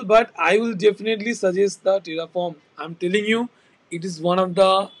Ansible, but I will definitely suggest the Terraform. I'm telling you, it is one of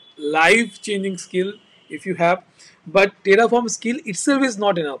the life-changing skill if you have. But Terraform skill itself is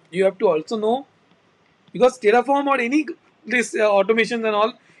not enough. You have to also know, because Terraform or any this automations and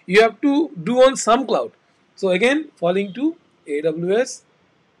all, you have to do on some cloud. So again, falling to AWS,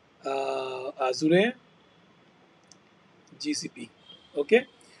 Azure, GCP. Okay,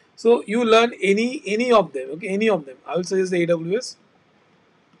 so you learn any of them. Okay, any of them. I will suggest the AWS.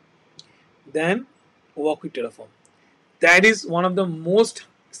 Then work with Terraform. That is one of the most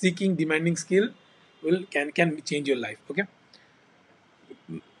seeking demanding skill. Will can change your life. Okay.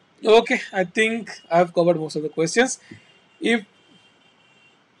 Okay, I think I've covered most of the questions. If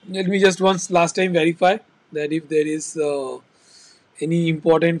let me just once last time verify that if there is any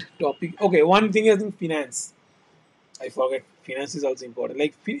important topic. Okay, one thing I think finance. I forget finance is also important.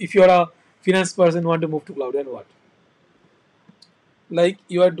 Like if you're a finance person want to move to cloud, then what? Like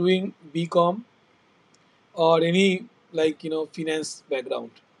you are doing BCom or any like finance background,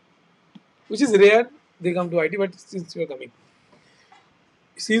 which is rare. they come to IT. But since you are coming,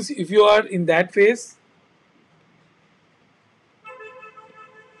 since if you are in that phase,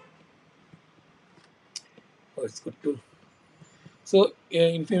 oh, it's good too. So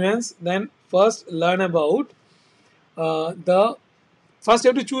in finance, then first learn about the first you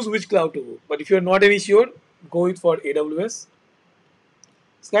have to choose which cloud to go. But if you are not any sure, go with for AWS.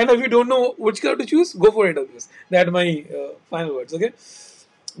 It's kind of if you don't know which cloud to choose, go for AWS. That are my final words. Okay.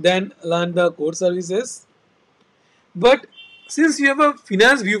 Then learn the core services. But since you have a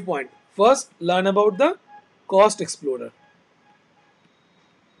finance viewpoint, first learn about the cost explorer.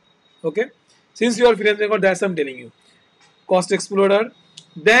 Okay. Since you are finance background, that's I'm telling you. Cost explorer.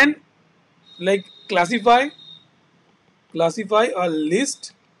 Then like classify or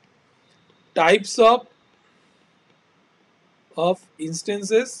list types of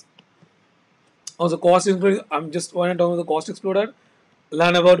instances. Also cost explorer. I'm just want to talk about the cost explorer.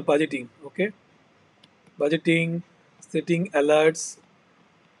 Learn about budgeting. Okay. Budgeting, setting alerts.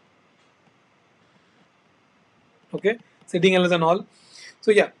 Okay. Setting alerts and all.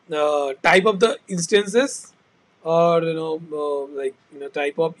 So yeah, type of the instances, or like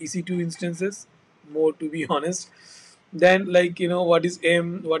type of EC2 instances, more to be honest. Then like what is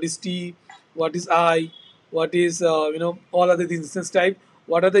M, what is T, what is I, what is all other instance type,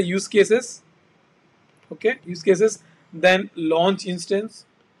 what are the use cases. Okay, use cases. Then launch instances,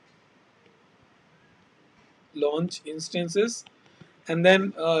 and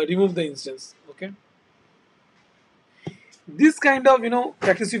then remove the instance. Okay, this kind of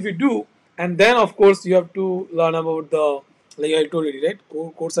practice if you do, and then of course you have to learn about the, like I told you, right,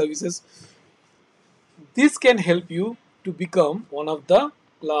 core services. This can help you to become one of the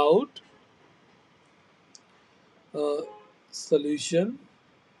cloud uh, solution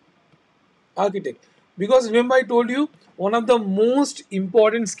architect. Because remember I told you one of the most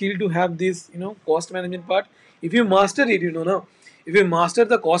important skill to have this cost management part. If you master it, now if you master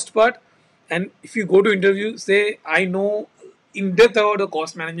the cost part, and if you go to interview, say I know in depth about the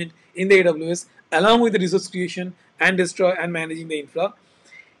cost management in the AWS along with the resource creation and destroy and managing the infra,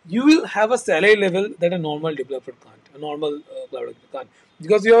 you will have a salary level that a normal developer can't, a normal cloud developer can't,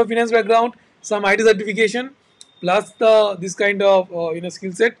 because you have a finance background, some IT certification, plus the this kind of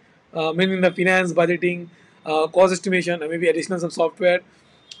skill set, meaning the finance, budgeting, cost estimation, and maybe additional some software,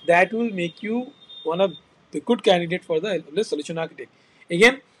 that will make you one of the good candidate for the solution architect.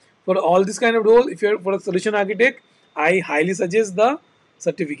 Again, for all this kind of role, if you're for a solution architect, I highly suggest the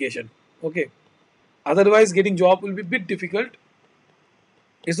certification. Okay. Otherwise, getting job will be a bit difficult.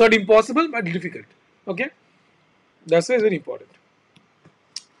 It's not impossible, but difficult. Okay, that's why it's very important.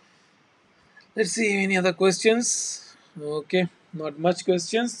 Let's see any other questions. Okay, not much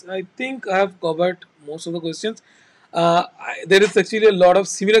questions. I think I have covered most of the questions. There is actually a lot of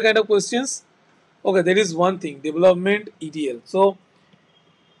similar kind of questions. Okay, there is one thing: development ETL. So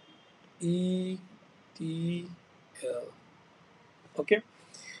ETL. Okay,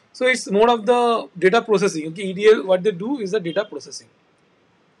 so it's more of the data processing. Okay, ETL. What they do is the data processing.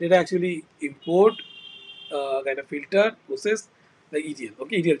 Data actually import, kind of filter, process, like ETL.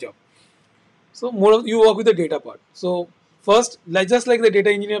 Okay, ETL job. So more of, you work with the data part. So first, like just like the data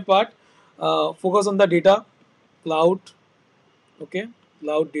engineer part, focus on the data, cloud. Okay,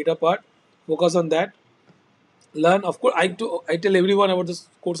 cloud data part. Focus on that. Learn. Of course, I tell everyone about the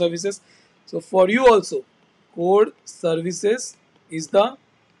core services. So for you also, core services is the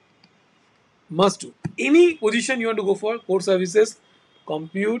must do. Any position you want to go for, core services,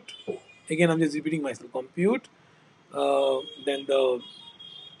 compute. Again, I'm just repeating myself. Compute. Then the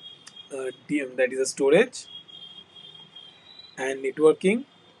DM, that is a storage and networking.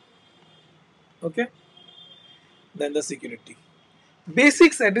 Okay. Then the security.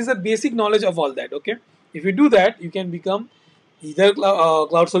 Basics. That is a basic knowledge of all that. Okay. If you do that, you can become either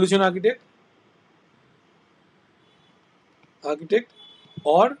cloud solution architect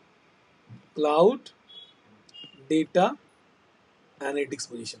or cloud data analytics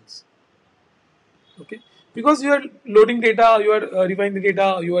positions. Okay, because you are loading data, you are refining the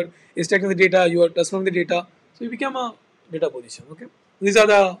data, you are extracting the data, you are transforming the data, so you become a data position. Okay, these are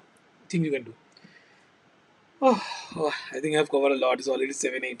the things you can do. Oh, I think I've covered a lot. It's already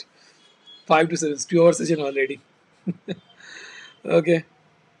 7 8 5 to 7, 2 hour session already. Okay,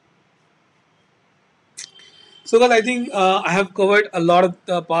 so guys, I think I have covered a lot of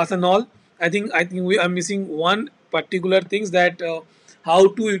the paths and all. I think we are missing one particular things, that how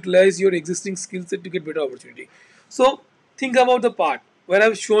to utilize your existing skill set to get better opportunity. So think about the part where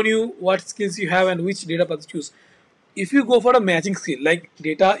I've shown you what skills you have and which data path to choose. If you go for a matching skill like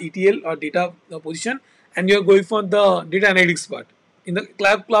data ETL or data position, and you're going for the data analytics part in the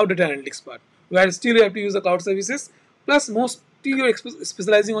cloud data analytics part, where still you have to use the cloud services, plus mostly you're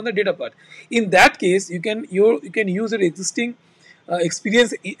specializing on the data part. In that case, you can use your existing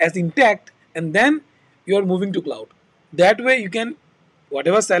experience as intact, and then you're moving to cloud. That way you can,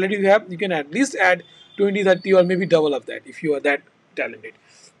 whatever salary you have, you can at least add 20, 30, or maybe double of that if you are that talented.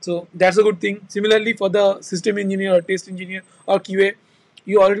 So that's a good thing. Similarly, for the system engineer or test engineer or QA,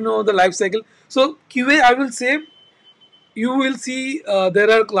 you already know the life cycle. So QA, I will say, you will see there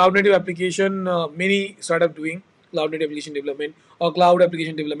are cloud native application, many startup doing cloud native application development or cloud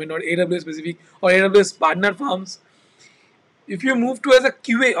application development or AWS specific or AWS partner firms. If you move to as a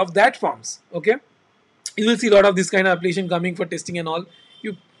QA of that firms, okay, you will see a lot of this kind of application coming for testing and all.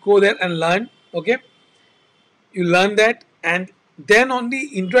 You go there and learn, okay, you learn that, and then on the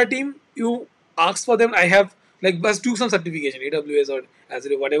intra team you ask for them. I have, like, must do some certification, AWS or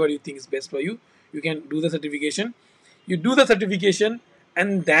Azure, whatever you think is best for you. You can do the certification. You do the certification,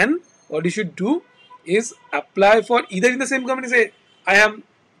 and then what you should do is apply for either in the same company. Say, I have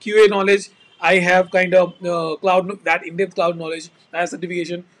QA knowledge, I have kind of cloud, that in-depth cloud knowledge, I have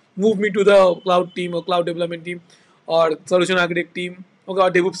certification. Move me to the cloud team or cloud development team or solution architect team, okay,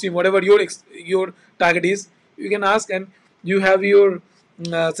 or DevOps team, whatever your target is. You can ask, and you have your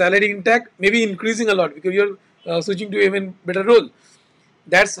salary intact, maybe increasing a lot because you're switching to even better role.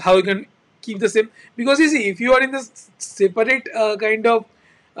 That's how you can keep the same. Because you see, if you are in this separate kind of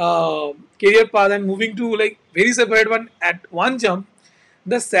career path and moving to like very separate one at one jump,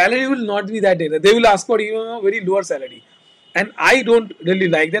 the salary will not be that data. They will ask for, very lower salary, and I don't really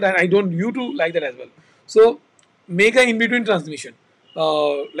like that, and I don't you to like that as well. So make a in between transmission,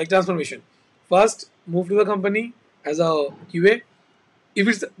 like transformation. First, move to the company as a QA. If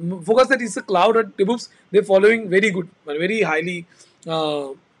it's focus that it's a cloud or DevOps, they're following very good, very highly uh,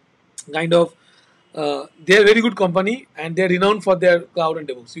 kind of. They're a very good company and they're renowned for their cloud and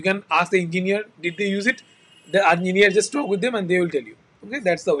DevOps. You can ask the engineer, did they use it? The engineer, just talk with them and they will tell you. Okay,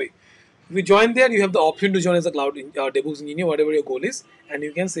 that's the way. If you join there, you have the option to join as a cloud DevOps engineer, whatever your goal is, and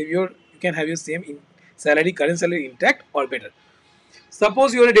you can you can have your same salary, current salary intact or better.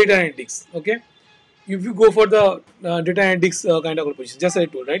 Suppose you are a data analytics, okay? If you go for the data analytics kind of position, just as I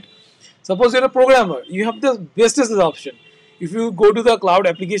told, right? Suppose you're a programmer, you have the bestest option. If you go to the cloud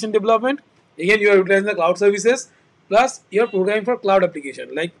application development, again you are utilizing the cloud services, plus you're programming for cloud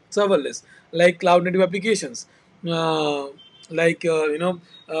application like serverless, like cloud native applications, uh, like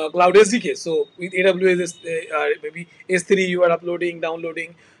cloud SDK. So with AWS, maybe S3 you are uploading,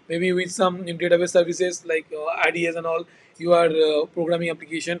 downloading. Maybe with some database services like IDS and all, you are programming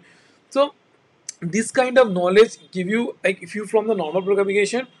application. So this kind of knowledge give you, like, if you from the normal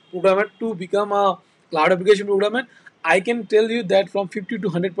programmer to become a cloud application programmer, I can tell you that from 50 to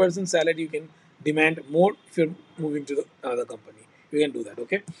 100% salary you can demand more if you're moving to the other company. You can do that,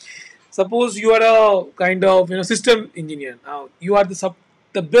 okay? Suppose you are a kind of system engineer. Now you are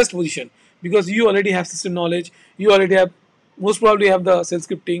the best position because you already have system knowledge. You already have, most probably have the shell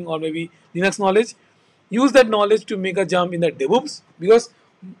scripting or maybe Linux knowledge. Use that knowledge to make a jump in the DevOps, because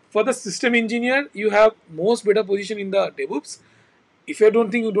for the system engineer you have most better position in the DevOps. If you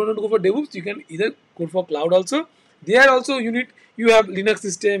don't think you don't want to go for DevOps, you can either go for cloud also. There also you have Linux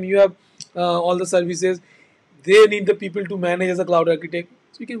system, you have all the services. They need the people to manage as a cloud architect,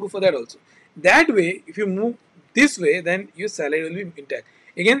 so you can go for that also. That way, if you move this way, then your salary will be intact.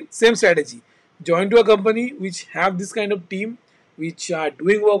 Again, same strategy. Join to a company which have this kind of team, which are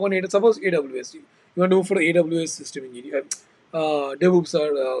doing work on it. Suppose AWS, you want to move for AWS system engineer, DevOps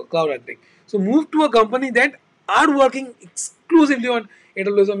or cloud architect. So move to a company that are working exclusively on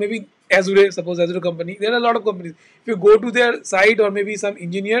AWS or maybe Azure. Suppose Azure company. There are a lot of companies. If you go to their site or maybe some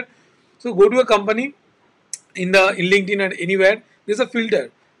engineer, so go to a company in LinkedIn and anywhere. There's a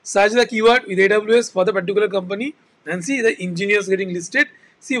filter. Search the keyword with AWS for the particular company and see the engineers getting listed.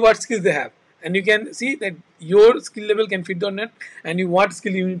 See what skills they have, and you can see that your skill level can fit on that, and what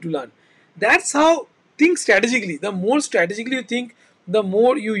skill you need to learn. That's how think strategically. The more strategically you think, the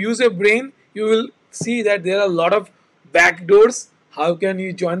more you use your brain, you will see that there are a lot of back doors. How can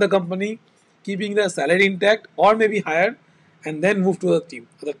you join the company, keeping the salary intact or maybe higher, and then move to the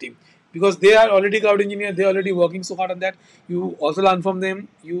other team, because they are already cloud engineer, they are already working so hard on that. You also learn from them,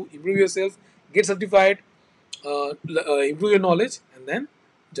 you improve yourself, get certified, improve your knowledge, and then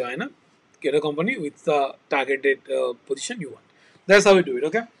join get a company with the targeted position you want. That's how we do it.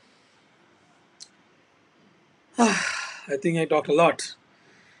 Okay. I think I talked a lot.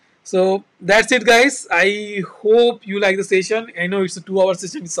 So that's it, guys. I hope you like the session. I know it's a 2 hour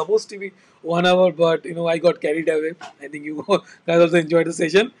session. It's supposed to be 1 hour, but I got carried away. I think you guys also enjoyed the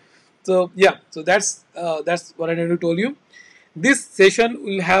session. So yeah, so that's what I need to tell you. This session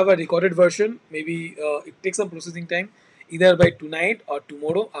will have a recorded version. Maybe it takes some processing time. Either by tonight or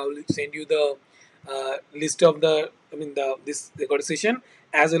tomorrow, I will send you the list of the, I mean, the this recorded session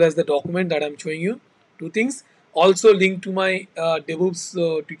as well as the document that I'm showing you. Two things. Also link to my DevOps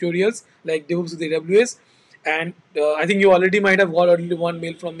tutorials like DevOps with AWS, and I think you already might have got already one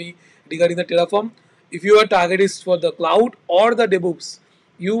mail from me regarding the Terraform. If your target is for the cloud or the DevOps,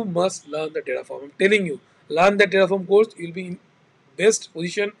 you must learn the Terraform. I'm telling you, learn the Terraform course. You'll be in best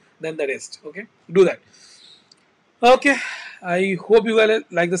position than the rest. Okay, do that. Okay, I hope you guys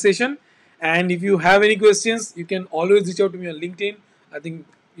like the session. And if you have any questions, you can always reach out to me on LinkedIn. I think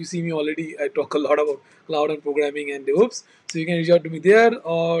you see me already. I talk a lot about cloud and programming and DevOps. So you can reach out to me there,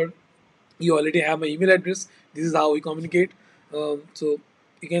 or you already have my email address. This is how we communicate. So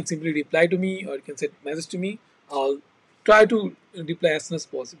you can simply reply to me, or you can send message to me. I'll try to reply as soon as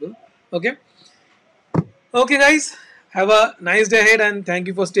possible. Okay. Okay, guys, have a nice day ahead and thank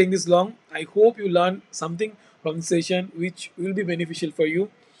you for staying this long. I hope you learned something from the session which will be beneficial for you.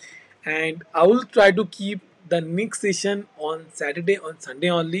 And I will try to keep the next session on Saturday, on Sunday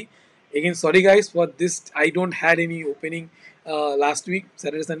only. Again, sorry guys for this. I don't had any opening last week.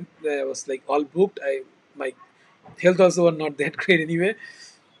 Saturday, Sunday I was like all booked. My health also was not that great anyway.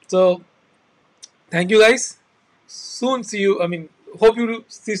 So thank you guys. Soon see you. I mean, hope you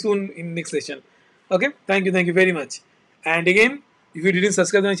see soon in next session. Okay. Thank you very much. And again, if you didn't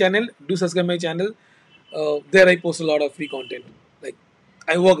subscribe to my channel, do subscribe my channel. There I post a lot of free content. Like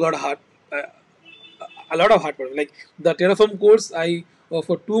I work uh, a lot of hard work. Like the Terraform course, I work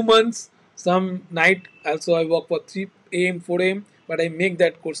for 2 months. Some night also I work for 3 a.m., 4 a.m. But I make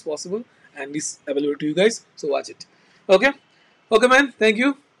that course possible, and this available to you guys. So watch it. Okay. Okay, man. Thank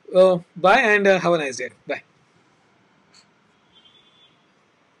you. Bye and have a nice day. Bye.